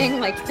something,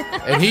 like.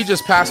 And he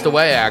just passed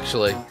away,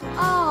 actually.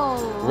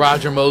 Oh.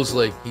 Roger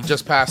Mosley, he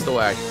just passed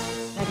away.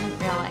 I didn't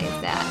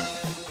realize that.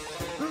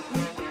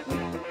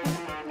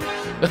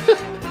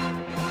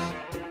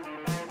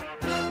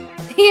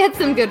 He had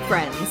some good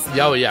friends.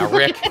 Oh yeah,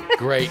 Rick,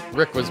 great.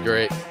 Rick was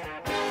great.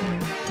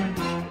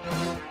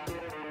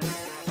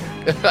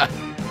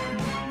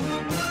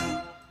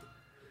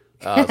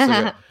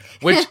 So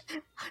which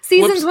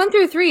seasons 1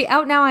 through 3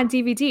 out now on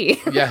DVD.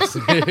 Yes,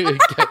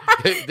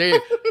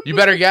 you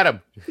better get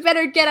them. You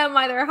better get them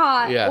while they're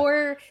hot,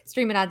 or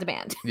stream it on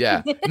demand.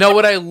 Yeah. No,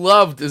 what I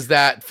loved is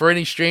that for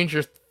any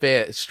Stranger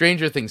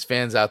Things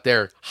fans out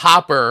there,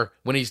 Hopper,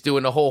 when he's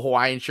doing the whole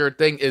Hawaiian shirt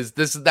thing,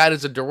 that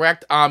is a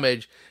direct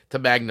homage to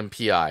Magnum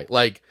PI,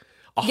 like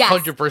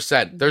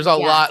 100%. There's a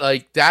lot,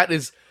 like, that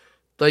is,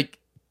 like,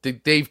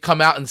 they've come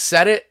out and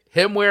said it.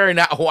 Him wearing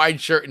that Hawaiian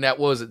shirt in that,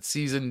 what was it,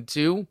 season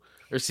 2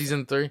 or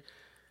season 3?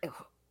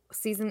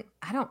 Season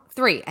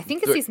 3. I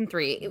think it's season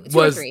 3. 2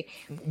 was or 3.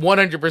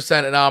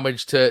 100% an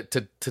homage to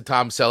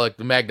Tom Selleck,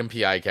 the Magnum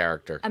PI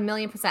character.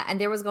 1,000,000%.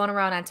 And there was going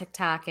around on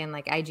TikTok and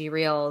like IG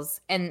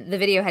Reels, and the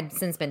video had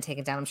since been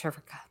taken down, I'm sure,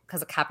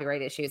 because of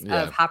copyright issues,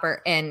 of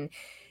Hopper and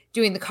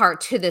doing the car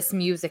to this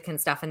music and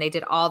stuff. And they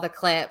did all the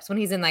clips when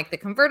he's in like the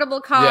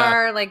convertible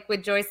car, like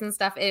with Joyce and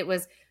stuff. It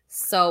was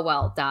so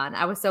well done.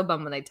 I was so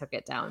bummed when they took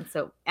it down.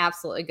 So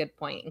absolutely good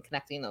point in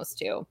connecting those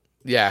two.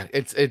 Yeah,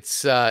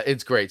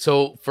 it's great.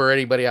 So for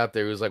anybody out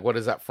there who's like, what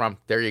is that from?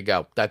 There you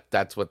go.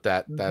 That's what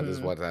that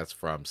is what that's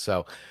from.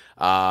 So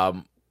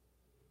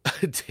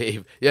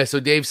Dave. Yeah, so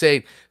Dave's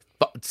saying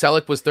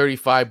Selleck was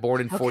 35, born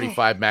in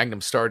 45.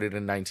 Magnum started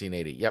in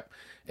 1980. Yep.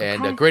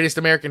 And Greatest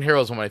American Hero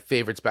is one of my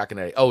favorites back in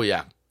the day. Oh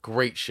yeah.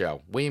 Great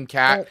show. William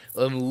Catt,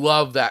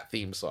 love that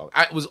theme song.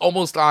 It was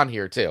almost on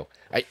here too.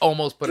 I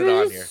almost put it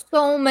on here.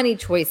 So many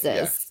choices.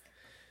 Yeah.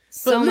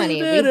 So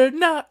Believe many. It or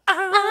not,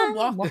 I'm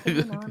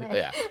walking on it.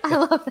 Yeah. I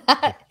love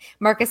that.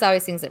 Marcus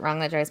always sings it wrong.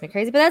 That drives me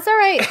crazy, but that's all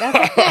right.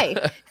 That's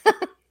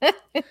okay.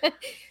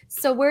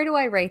 So where do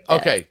I rate this?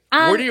 Okay.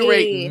 Where do you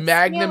rate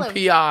Magnum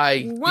PI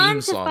theme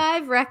 1 song? to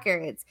 5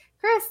 records.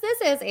 Chris, this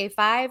is a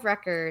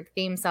 5-record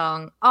theme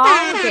song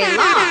all day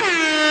long.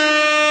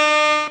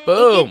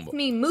 Boom. It gets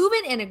me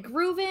moving and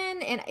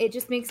grooving, and it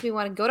just makes me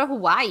want to go to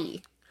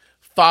Hawaii.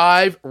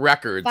 5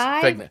 records.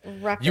 5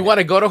 records. You want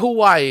to go to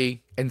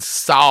Hawaii and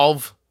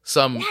solve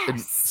some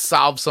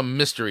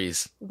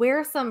mysteries.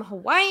 Wear some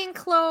Hawaiian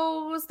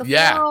clothes, the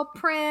floral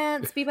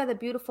prints, be by the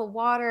beautiful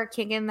water.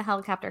 Can't get in the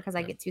helicopter because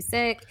I get too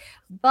sick.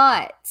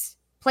 But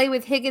play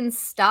with Higgins'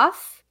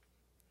 stuff.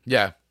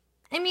 Yeah.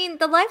 I mean,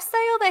 the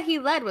lifestyle that he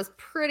led was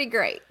pretty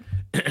great.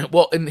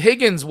 Well, and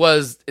Higgins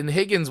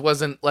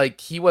wasn't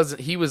like he was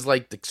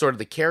like the sort of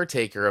the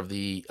caretaker of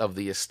the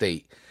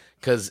estate.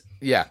 Because,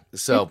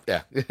 so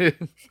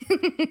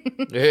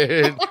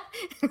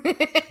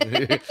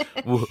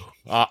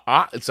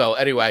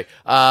anyway,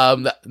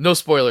 no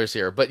spoilers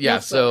here, but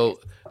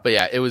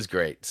it was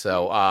great.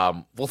 So,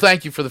 well,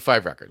 thank you for the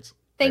 5 records.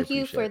 Thank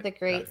you for the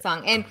great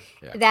song. And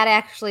that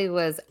actually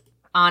was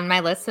on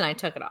my list and I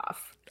took it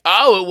off.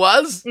 Oh, it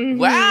was? Mm-hmm.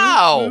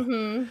 Wow.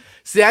 Mm-hmm.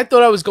 See, I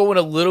thought I was going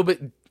a little bit,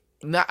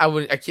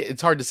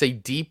 it's hard to say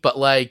deep, but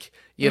like,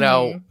 you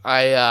know,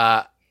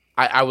 I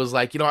was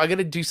like, I got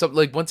to do something.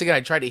 Like, once again,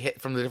 I tried to hit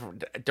from the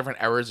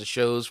different eras of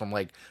shows, from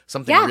like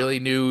something really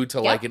new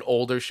to like an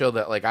older show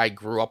that like I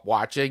grew up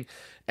watching.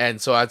 And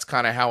so that's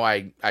kind of how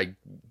I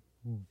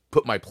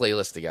put my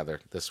playlist together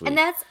this week.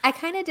 And I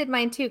kind of did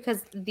mine too,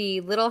 because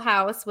the Little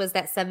House was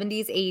that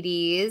 70s,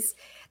 80s.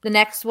 The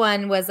next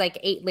one was like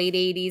late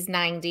 80s,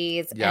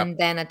 90s, and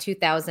then a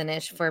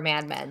 2000-ish for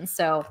Mad Men.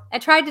 So I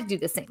tried to do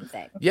the same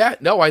thing. Yeah,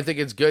 no, I think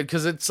it's good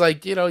because it's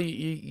like,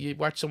 you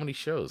watch so many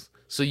shows.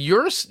 So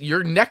your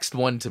next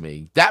one to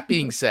me, that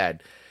being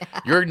said,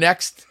 your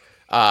next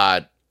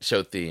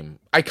show theme,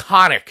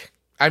 iconic.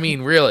 I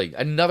mean, really,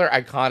 another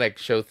iconic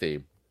show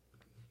theme.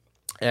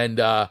 And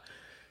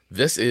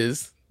this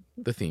is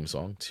the theme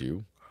song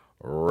to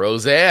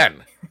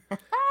Roseanne.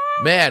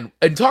 Man,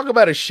 and talk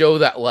about a show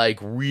that like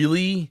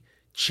really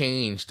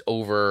changed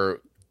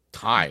over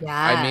time.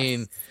 Yes. I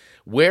mean,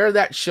 where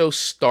that show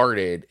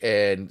started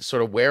and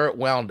sort of where it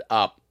wound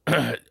up,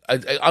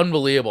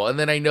 unbelievable. And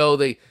then I know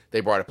they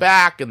brought it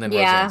back, and then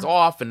Roseanne's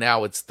off, and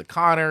now it's the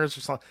Connors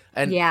or something.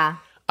 And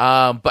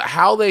but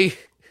how they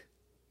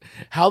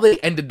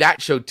ended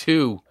that show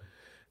too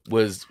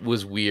was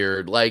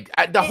weird. Like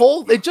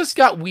it just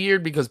got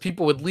weird because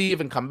people would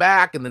leave and come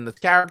back, and then the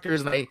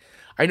characters, and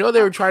I know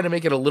they were trying to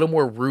make it a little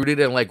more rooted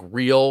and like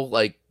real,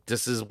 like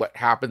this is what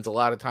happens a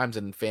lot of times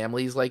in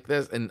families like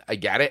this, and I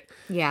get it.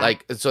 Yeah.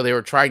 Like, so they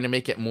were trying to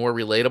make it more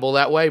relatable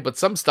that way, but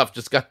some stuff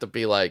just got to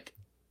be like,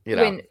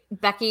 when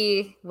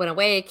Becky went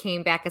away,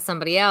 came back as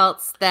somebody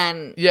else,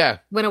 then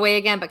went away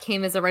again, but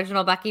came as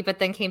original Becky, but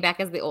then came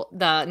back as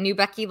the new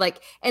Becky.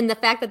 Like, and the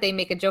fact that they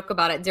make a joke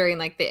about it during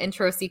like the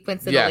intro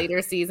sequence in the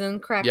later season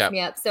cracks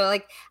me up. So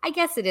like, I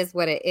guess it is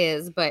what it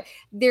is, but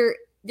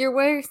there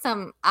were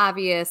some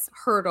obvious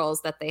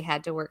hurdles that they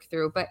had to work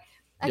through. But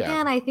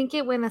again, I think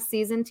it went a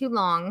season too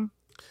long.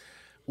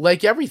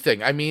 Like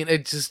everything. I mean,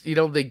 it's just,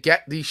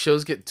 these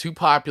shows get too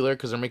popular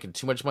because they're making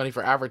too much money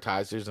for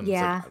advertisers, and it's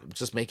like,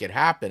 just make it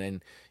happen.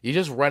 And you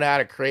just run out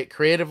of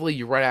creatively,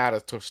 you run out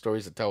of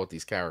stories to tell with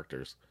these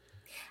characters.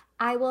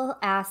 I will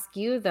ask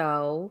you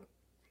though,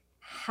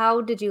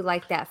 how did you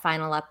like that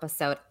final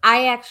episode?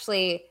 I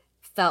actually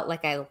felt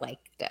like I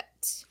liked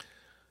it.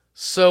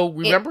 So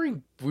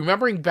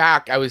remembering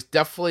back, I was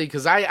definitely,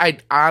 because I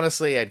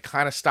honestly had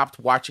kind of stopped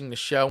watching the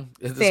show.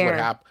 This is what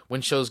happened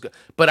when shows go.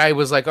 But I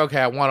was like, okay,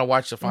 I want to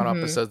watch the final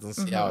episodes and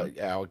see how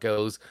it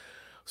goes.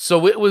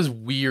 So it was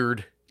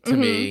weird to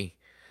me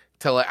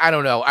to like, I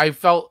don't know. I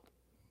felt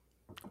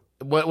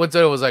once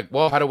it was like,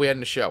 well, how do we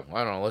end the show?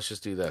 I don't know. Let's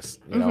just do this,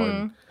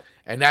 and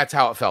that's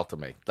how it felt to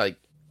me. Like,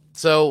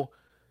 so,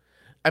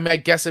 I mean, I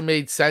guess it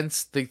made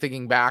sense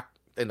thinking back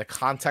in the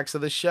context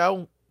of the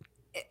show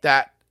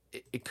that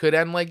it could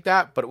end like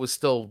that, but it was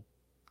still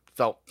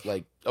felt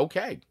like,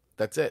 okay,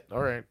 that's it.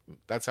 All right.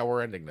 That's how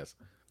we're ending this.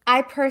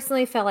 I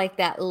personally felt like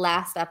that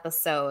last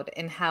episode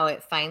and how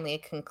it finally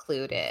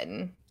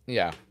concluded.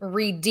 Yeah.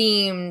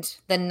 Redeemed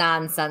the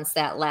nonsense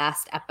that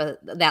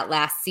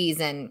last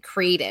season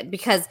created,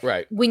 because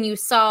when you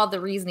saw the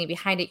reasoning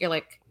behind it, you're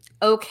like,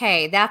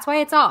 okay, that's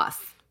why it's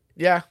off.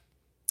 Yeah.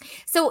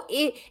 So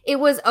it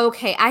was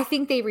okay. I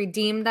think they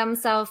redeemed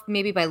themselves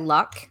maybe by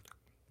luck.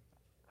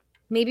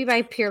 Maybe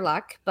by pure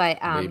luck, but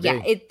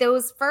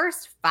those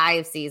first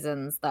 5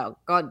 seasons, though,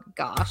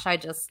 gosh, I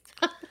just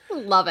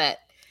love it.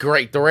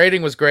 Great, the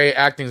rating was great,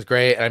 acting's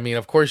great. I mean,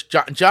 of course,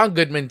 John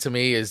Goodman to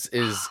me is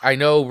I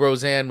know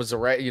Roseanne was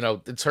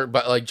it's her,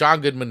 but like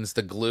John Goodman is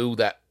the glue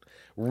that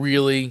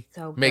really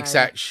makes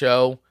that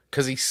show,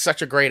 because he's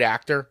such a great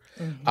actor.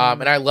 And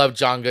I love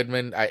John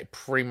Goodman. I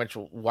pretty much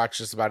watch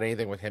just about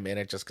anything with him in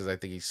it, just because I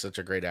think he's such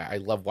a great actor. I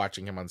love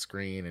watching him on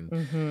screen,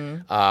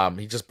 and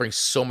he just brings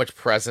so much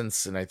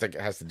presence, and I think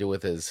it has to do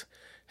with his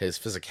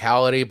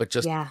physicality, but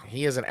just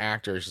he as an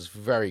actor is just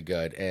very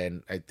good.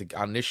 And I think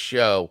on this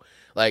show,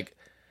 like,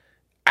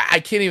 I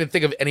can't even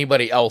think of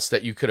anybody else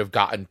that you could have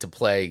gotten to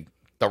play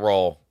the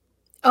role.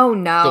 Oh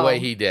no, the way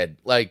he did,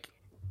 like,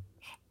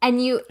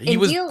 he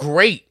was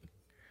great.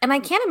 And I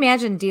can't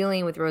imagine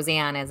dealing with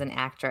Roseanne as an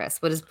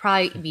actress would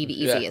probably be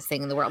the easiest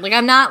thing in the world. Like,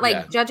 I'm not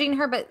like judging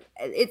her, but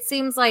it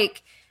seems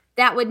like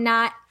that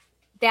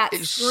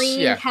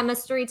screen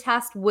chemistry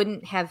test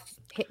wouldn't have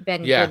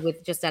been good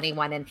with just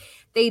anyone. And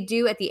they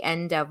do at the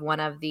end of one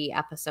of the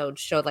episodes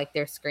show like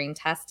their screen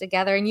test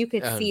together, and you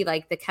could see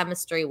like the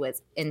chemistry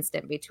was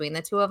instant between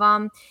the two of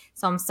them.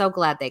 So I'm so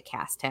glad they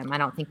cast him. I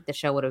don't think the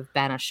show would have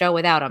been a show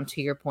without him,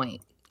 to your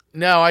point.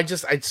 No,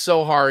 it's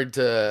so hard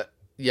to.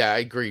 Yeah, I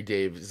agree,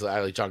 Dave. I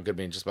like John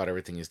Goodman just about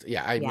everything he's.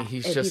 Yeah, I mean,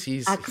 he's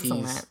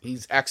excellent.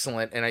 He's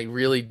excellent, and I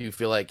really do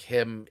feel like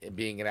him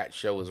being in that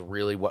show is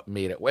really what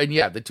made it. And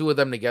yeah, the two of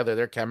them together,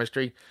 their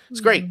chemistry, it's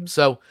great.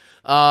 So,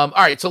 all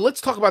right, so let's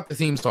talk about the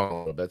theme song a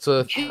little bit.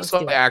 So the theme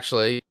song,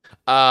 actually,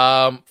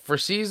 for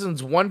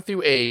seasons 1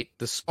 through 8,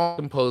 the song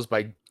composed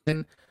by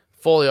Dan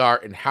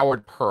Folliart and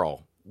Howard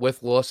Pearl,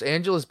 with Los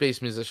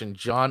Angeles-based musician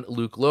John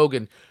Luke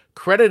Logan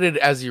credited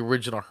as the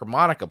original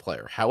harmonica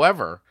player.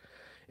 However,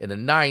 in the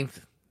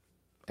 9th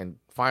and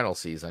final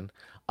season,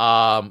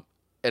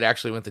 it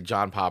actually went to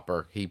John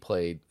Popper. He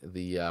played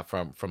the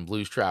from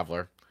Blues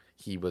Traveler.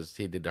 He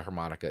did the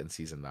harmonica in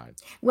season 9.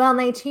 Well, and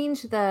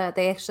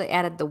they actually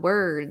added the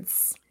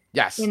words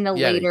Yes. In the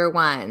later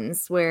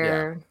ones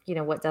where,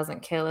 what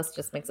doesn't kill us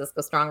just makes us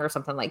go stronger or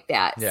something like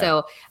that. Yeah.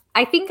 So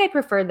I think I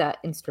prefer the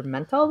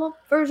instrumental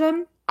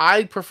version.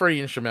 I prefer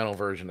the instrumental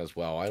version as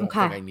well. I don't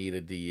think I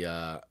needed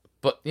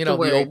but the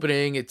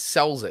opening, it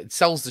sells it. It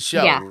sells the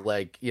show. Yeah.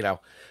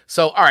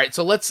 So all right,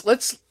 so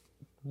let's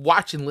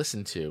watch and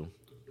listen to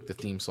the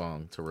theme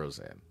song to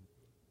Roseanne.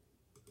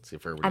 Let's see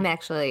if I'm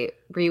actually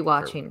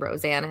rewatching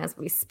Roseanne as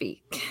we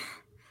speak.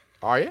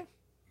 Are you?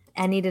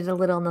 I needed a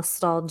little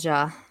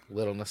nostalgia. Okay. A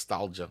little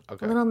nostalgia.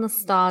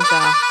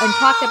 And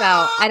talk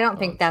about, I don't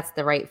think that's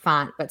the right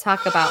font, but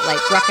talk about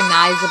like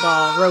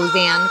recognizable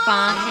Roseanne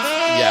font.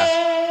 Yeah.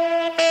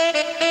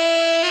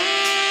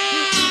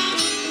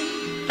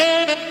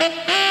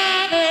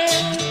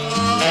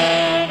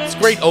 It's a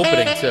great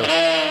opening too.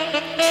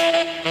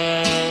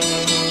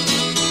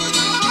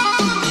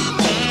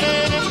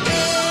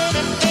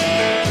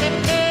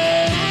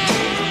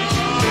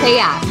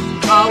 Chaos.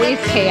 Always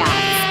chaos.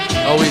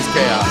 Always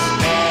chaos.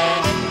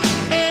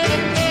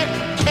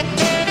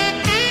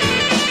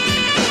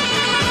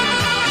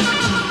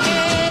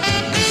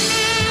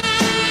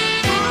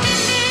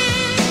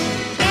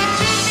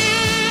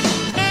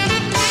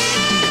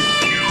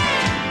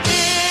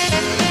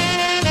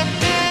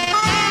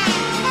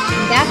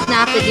 That's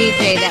not the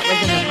DJ that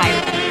was in the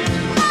pilot.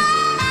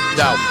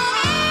 No.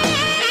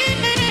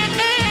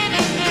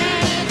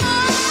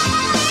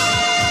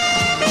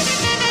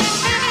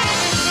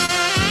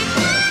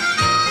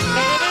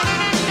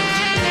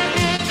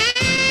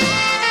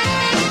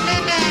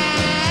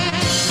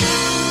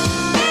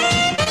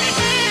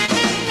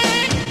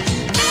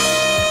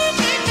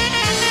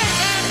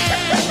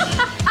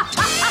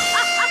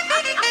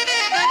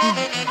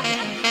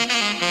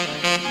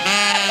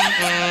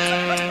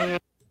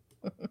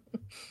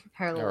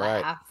 Her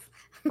laugh.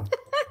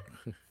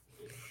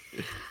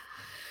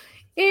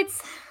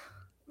 It's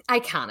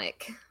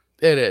iconic.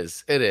 It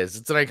is.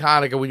 It's an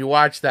iconic, and when you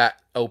watch that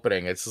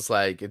opening, it's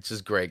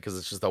just great because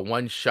it's just the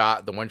one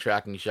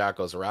tracking shot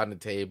goes around the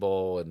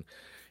table, and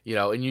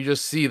and you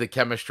just see the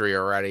chemistry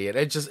already, and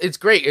it's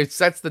great. It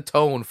sets the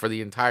tone for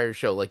the entire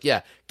show. Like,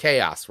 yeah,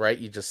 chaos, right?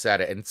 You just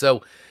said it, and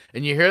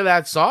you hear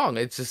that song,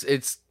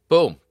 it's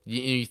boom.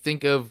 You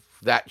think of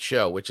that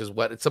show, which is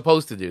what it's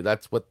supposed to do.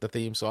 That's what the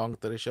theme song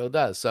to the show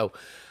does. So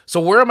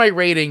where am I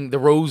rating the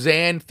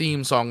Roseanne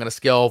theme song on a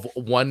scale of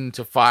 1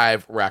 to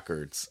 5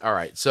 records? All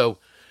right, so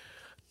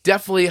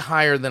definitely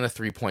higher than a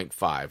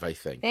 3.5, I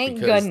think.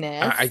 Thank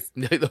goodness.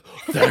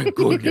 Thank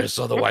goodness.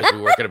 Otherwise, we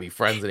weren't going to be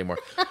friends anymore.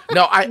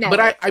 No.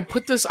 But I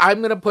put this. I'm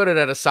going to put it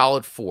at a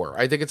solid 4.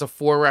 I think it's a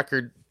 4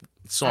 record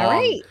song. All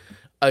right.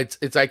 It's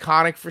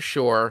iconic for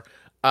sure.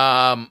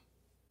 I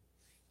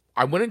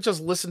wouldn't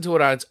just listen to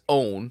it on its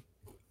own.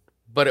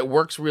 But it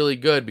works really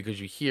good because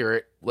you hear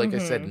it, like I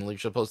said, and you're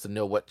supposed to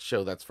know what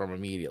show that's from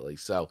immediately.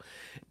 So,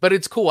 but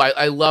it's cool.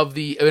 I love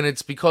and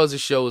it's because the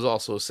show is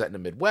also set in the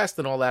Midwest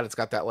and all that. It's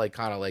got that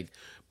kind of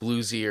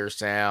bluesier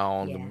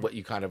sound and what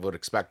you kind of would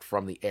expect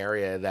from the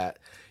area that,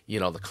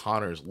 the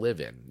Connors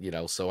live in,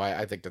 So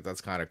I think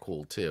that's kind of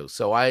cool too.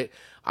 So I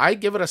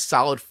give it a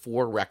solid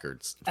 4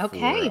 records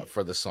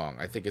for the song.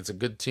 I think it's a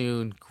good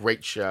tune,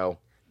 great show.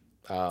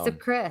 So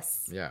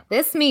Chris,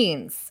 this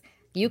means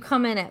you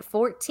come in at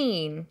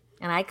 14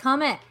 and I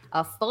come at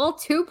a full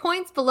 2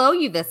 points below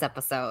you this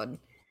episode.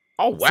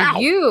 Oh, wow. So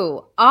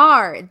you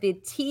are the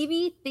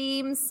TV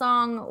theme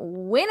song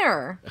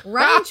winner,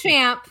 running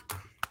champ.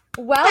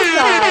 Well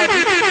done.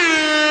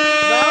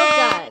 Well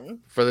done.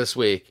 For this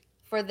week.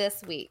 So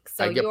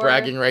I get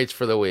bragging rights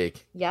for the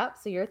week. Yep.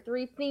 So your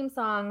 3 theme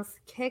songs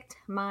kicked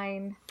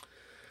mine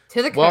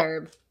to the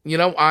curb.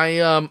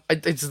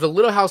 It's the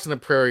Little House on the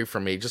Prairie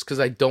for me, just because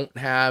I don't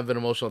have an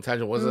emotional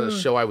attachment. It wasn't a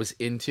show I was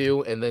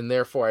into, and then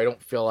therefore I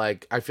feel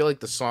like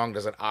the song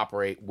doesn't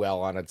operate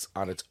well on its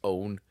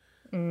own.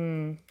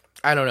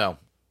 I don't know.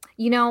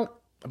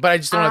 But I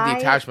just don't have the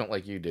attachment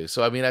like you do.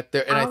 So I mean, I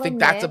think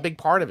that's a big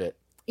part of it.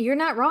 You're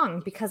not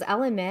wrong, because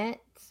I'll admit,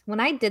 when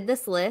I did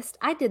this list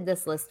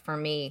for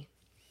me.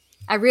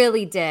 I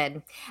really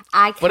did.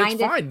 But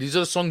it's fine. These are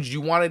the songs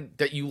you wanted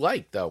that you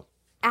liked, though.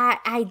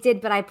 I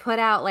did, but I put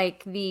out I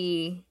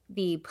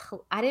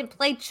didn't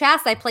play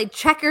chess. I played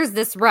checkers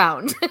this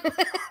round.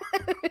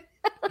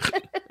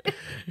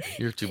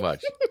 You're too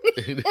much.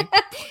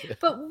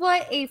 But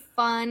what a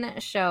fun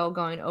show,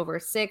 going over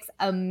 6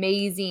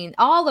 amazing,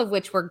 all of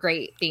which were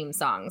great theme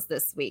songs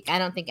this week. I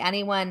don't think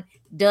anyone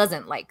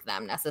doesn't like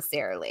them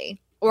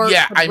necessarily or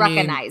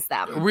recognize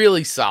them.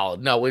 Really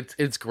solid. No,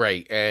 it's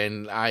great.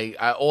 And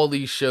I all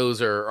these shows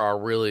are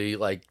really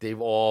they've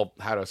all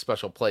had a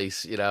special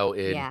place, in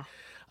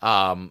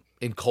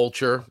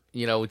culture,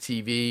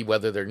 TV,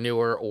 whether they're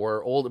newer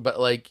or older, but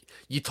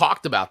you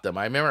talked about them.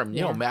 I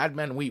remember, Mad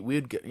Men,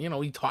 we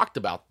talked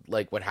about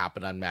what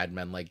happened on Mad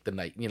Men, the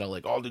night,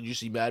 oh, did you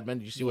see Mad Men?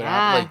 Did you see what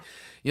happened?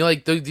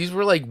 These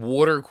were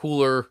water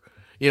cooler,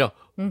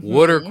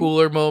 water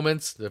cooler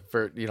moments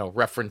for,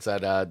 reference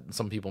that,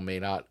 some people may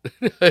not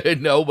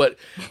know, but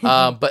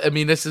I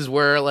mean, this is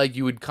where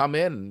you would come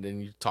in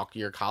and you talk to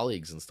your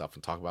colleagues and stuff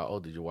and talk about, oh,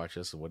 did you watch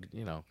this? And what,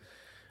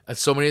 And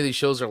so many of these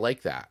shows are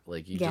like that.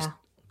 Like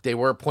they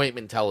were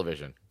appointment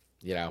television,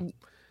 you know?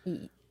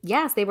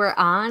 Yes, they were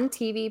on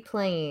TV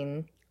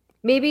playing.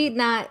 Maybe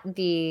not when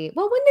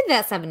did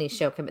that 70s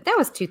show come in? That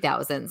was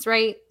 2000s,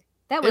 right?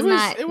 That was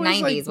not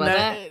 90s, was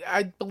it?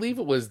 I believe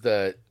it was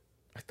I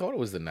thought it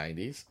was the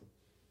 90s.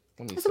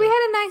 So we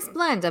had a nice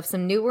blend of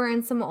some newer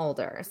and some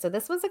older. So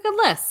this was a good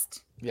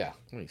list. Yeah,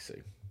 let me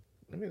see.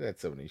 Maybe that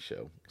 70s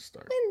show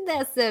start. When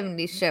that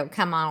 70s show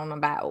come on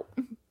about?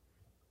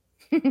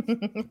 As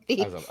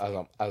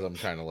I'm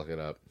trying to look it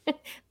up.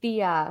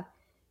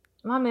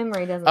 My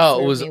memory doesn't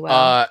serve it was me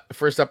well.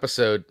 First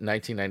episode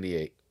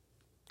 1998.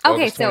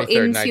 Okay, so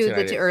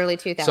into the early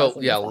 2000s. So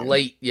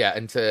late,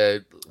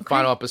 into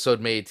final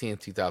episode May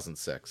 18th,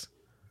 2006.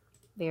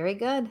 Very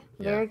good.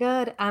 Very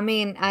good. I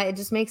mean, it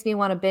just makes me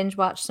want to binge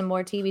watch some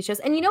more TV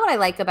shows. And you know what I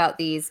like about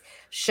these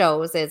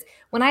shows is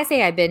when I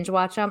say I binge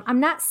watch them,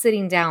 I'm not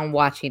sitting down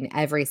watching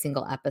every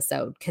single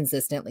episode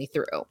consistently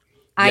through.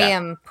 I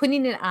am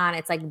putting it on.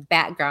 It's like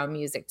background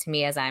music to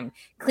me as I'm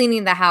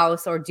cleaning the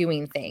house or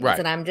doing things. Right.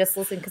 And I'm just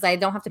listening because I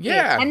don't have to pay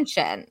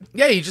attention.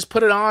 Yeah, you just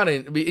put it on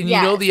and you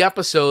know the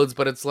episodes,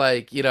 but it's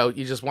like, you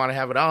just want to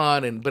have it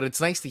on. But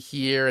it's nice to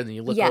hear. And then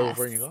you look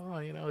over and you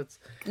go, it's...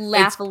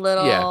 Laugh a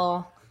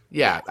little.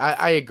 Yeah,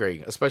 I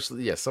agree.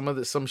 Especially,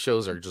 some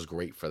shows are just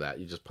great for that.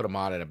 You just put them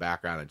on in the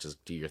background and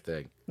just do your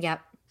thing. Yep.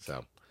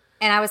 So...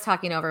 And I was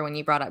talking over when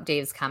you brought up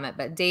Dave's comment,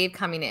 but Dave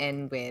coming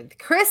in with,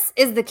 Chris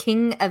is the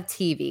king of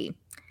TV.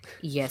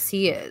 Yes,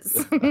 he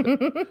is.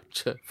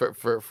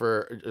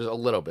 for a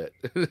little bit.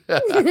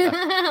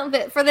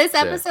 But for this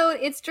episode,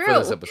 it's true. For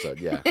this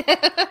episode, yeah.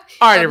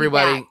 All right,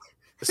 everybody.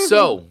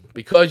 So,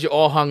 because you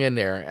all hung in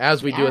there,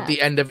 as we do at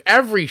the end of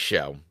every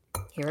show.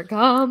 Here it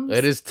comes.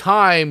 It is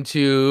time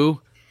to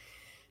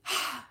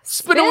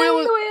spin a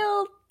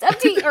wheel.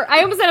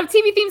 I almost said of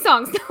TV theme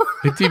songs.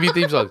 TV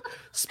theme songs.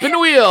 Spin the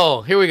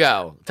wheel. Here we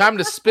go. Time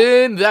to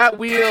spin that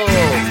wheel.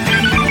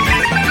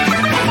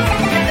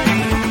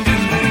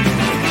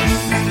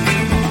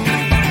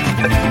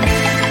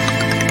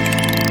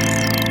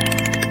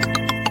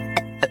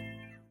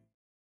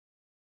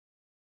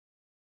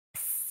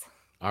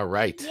 All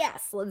right.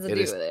 Yes, let's do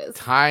this. It is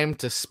time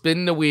to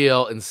spin the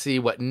wheel and see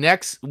what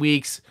next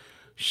week's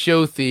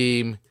show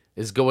theme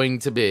is going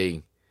to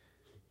be.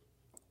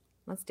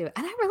 Let's do it.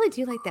 And I really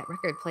do like that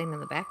record playing in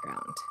the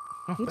background.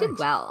 You did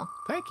well.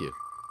 Thank you.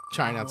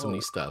 Trying out some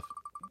new stuff.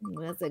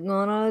 What's it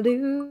gonna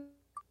do?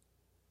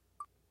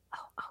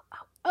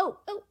 Oh,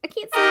 I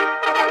can't see.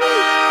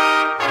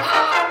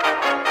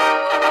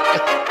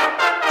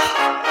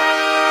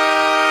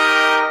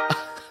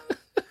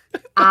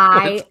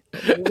 I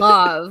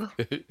love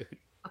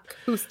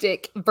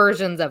acoustic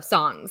versions of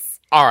songs.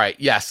 All right,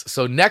 yes.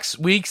 So next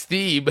week's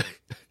theme,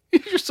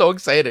 you're so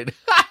excited.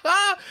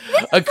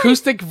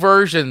 Acoustic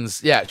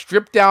versions. Yeah,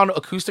 stripped down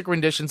acoustic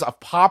renditions of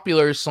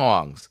popular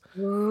songs.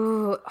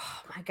 Ooh,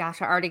 oh my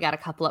gosh, I already got a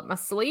couple up my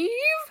sleeve.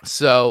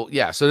 So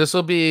this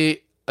will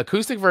be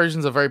acoustic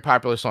versions of very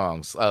popular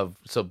songs.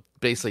 So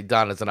basically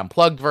done as an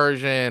unplugged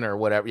version or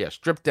whatever. Yeah,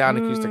 stripped down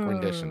acoustic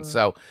renditions.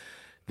 So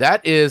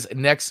that is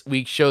next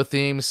week's show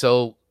theme.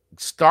 So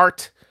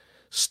start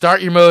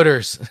your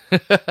motors.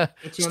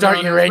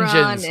 Start your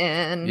engines.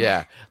 Running.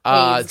 Yeah.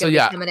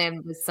 Coming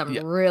in with some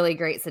really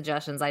great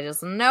suggestions. I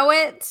just know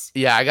it.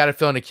 Yeah, I got a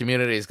feeling the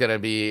community is going to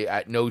be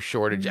at no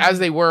shortage, as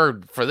they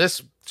were for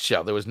this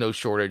show. There was no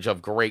shortage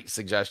of great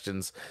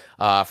suggestions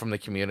from the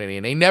community,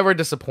 and they never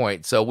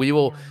disappoint. So we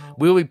will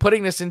be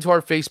putting this into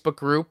our Facebook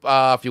group.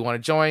 If you want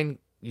to join,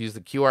 use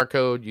the QR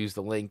code, use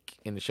the link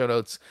in the show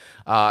notes,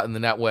 and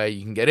then that way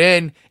you can get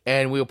in,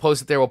 and we'll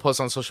post it there. We'll post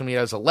it on social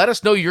media. So let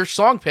us know your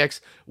song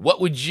picks. What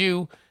would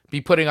you be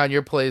putting on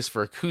your plays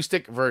for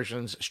acoustic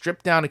versions,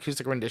 stripped down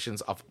acoustic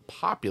renditions of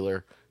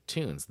popular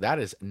tunes? That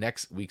is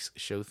next week's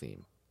show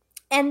theme.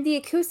 And the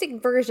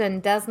acoustic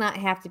version does not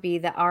have to be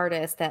the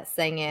artist that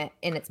sang it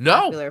in its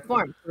popular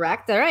form,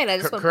 correct? All right, I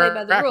just want to play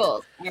by the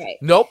rules. All right.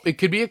 Nope, it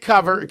could be a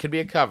cover.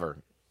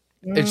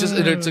 It's just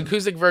it's an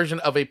acoustic version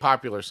of a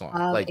popular song.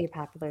 A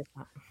popular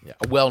song. Yeah,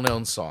 a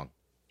well-known song.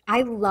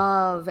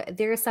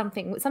 There's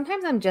something,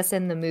 sometimes I'm just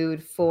in the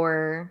mood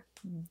for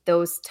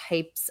those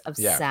types of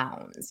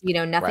sounds.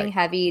 Nothing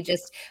heavy,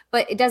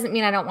 but it doesn't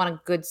mean I don't want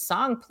a good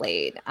song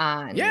played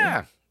on.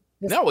 Yeah.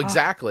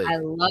 Exactly. I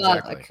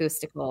love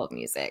acoustical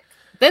music.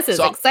 This is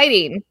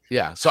exciting.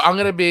 Yeah. So I'm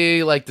going to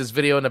be like this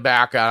video in the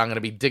background. I'm going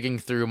to be digging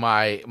through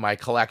my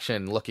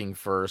collection looking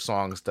for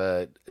songs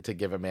to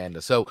give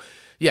Amanda. So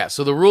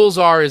so the rules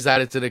is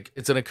that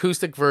it's an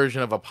acoustic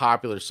version of a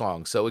popular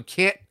song. So it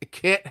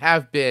can't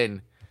have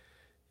been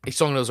a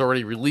song that was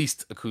already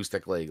released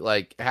acoustically.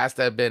 Like it has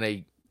to have been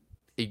a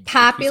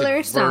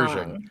popular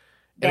song,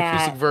 an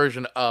acoustic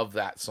version of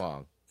that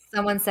song.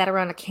 Someone sat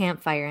around a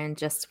campfire and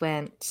just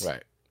went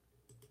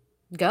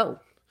go.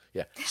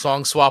 Yeah.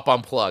 Song swap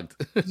unplugged.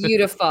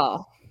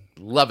 Beautiful.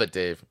 Love it,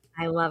 Dave.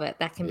 I love it.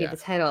 That can be the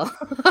title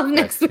of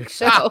next week's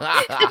show.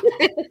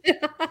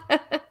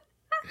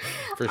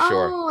 For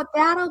sure. Oh,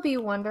 that'll be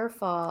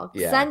wonderful.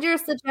 Yeah. Send your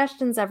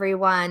suggestions,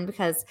 everyone,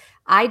 because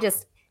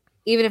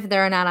even if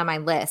they're not on my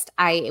list,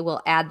 I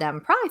will add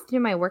them probably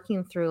through my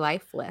Working Through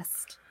Life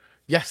list.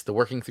 Yes, the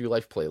Working Through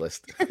Life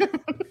playlist.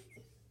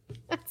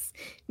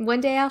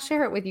 One day I'll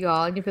share it with you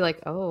all, and you'll be like,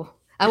 "Oh,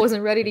 I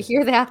wasn't ready to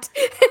hear that."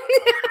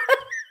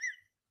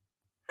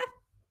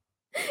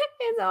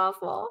 It's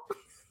awful.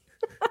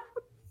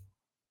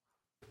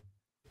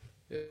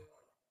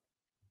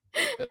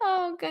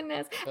 Oh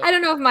goodness, I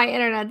don't know if my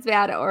internet's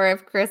bad or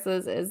if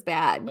Chris's is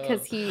bad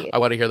because I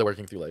want to hear the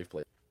Working Through Life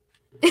play.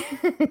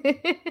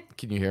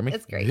 Can you hear me?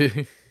 That's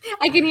great.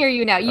 I can hear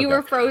you now. You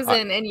were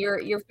frozen, and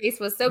your face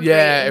was so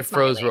great. It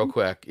froze real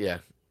quick.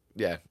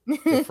 Yeah,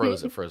 it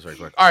froze very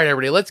quick. All right,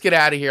 everybody, let's get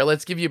out of here.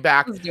 Let's give you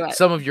back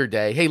some of your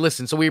day. Hey,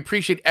 listen, so we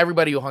appreciate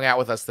everybody who hung out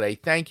with us today.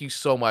 Thank you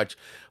so much.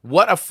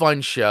 What a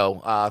fun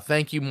show.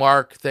 Thank you,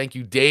 Mark. Thank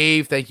you,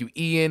 Dave. Thank you,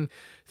 Ian.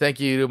 Thank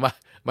you to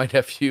my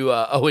nephew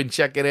Owen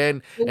checking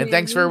in, and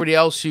thanks for everybody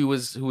else who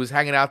was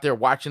hanging out there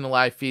watching the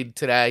live feed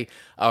today.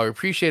 We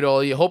appreciate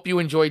all of you. Hope you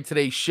enjoyed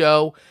today's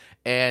show.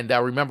 And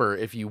remember,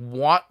 if you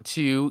want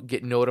to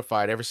get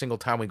notified every single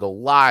time we go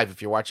live,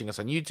 if you're watching us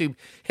on YouTube,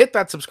 hit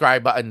that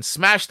subscribe button,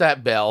 smash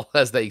that bell,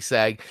 as they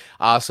say,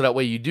 so that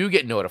way you do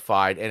get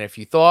notified. And if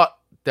you thought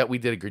that we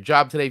did a good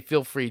job today,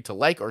 feel free to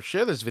like or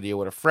share this video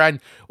with a friend,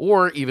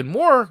 or even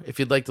more, if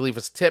you'd like to leave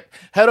us a tip,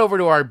 head over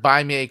to our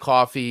Buy Me a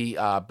Coffee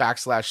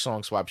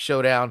 /Song Swap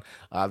Showdown.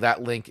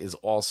 That link is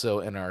also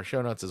in our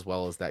show notes, as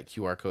well as that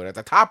QR code at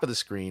the top of the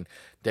screen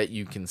that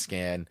you can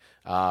scan.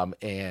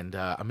 And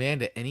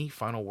Amanda, any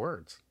final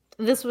words?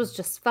 This was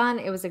just fun.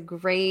 It was a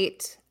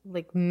great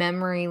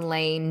memory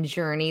lane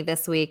journey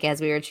this week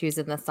as we were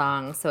choosing the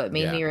songs. So it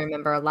made me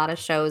remember a lot of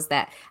shows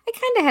that I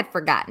kind of had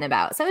forgotten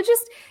about. So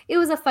it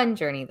was a fun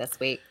journey this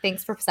week.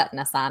 Thanks for setting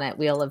us on it.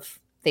 Wheel of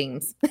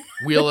Themes.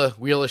 Wheel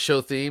of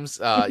Show Themes.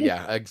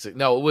 Yeah.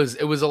 No,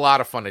 it was a lot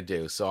of fun to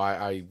do. So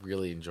I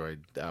really enjoyed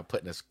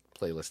putting this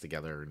playlist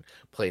together and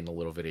playing the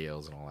little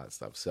videos and all that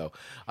stuff. So,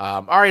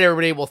 all right,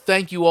 everybody. Well,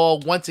 thank you all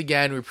once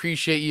again. We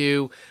appreciate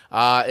you.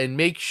 And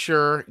make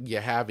sure you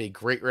have a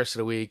great rest of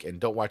the week and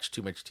don't watch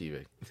too much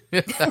TV.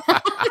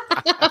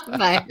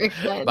 Bye,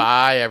 everybody.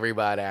 Bye,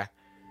 everybody.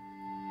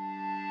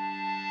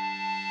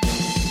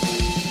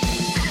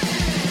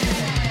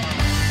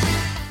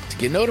 To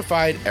get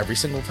notified every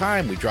single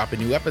time we drop a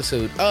new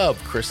episode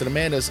of Chris and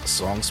Amanda's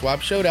Song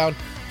Swap Showdown,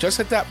 just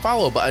hit that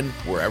follow button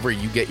wherever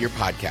you get your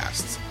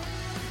podcasts.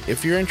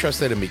 If you're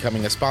interested in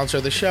becoming a sponsor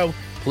of the show,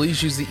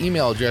 please use the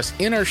email address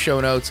in our show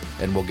notes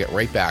and we'll get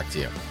right back to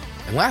you.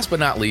 And last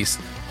but not least,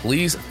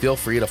 please feel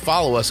free to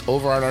follow us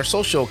over on our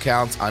social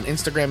accounts on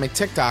Instagram and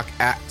TikTok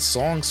at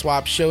Song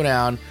Swap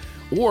Showdown,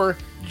 or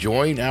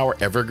join our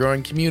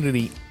ever-growing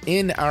community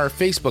in our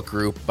Facebook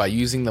group by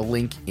using the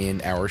link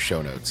in our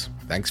show notes.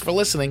 Thanks for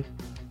listening.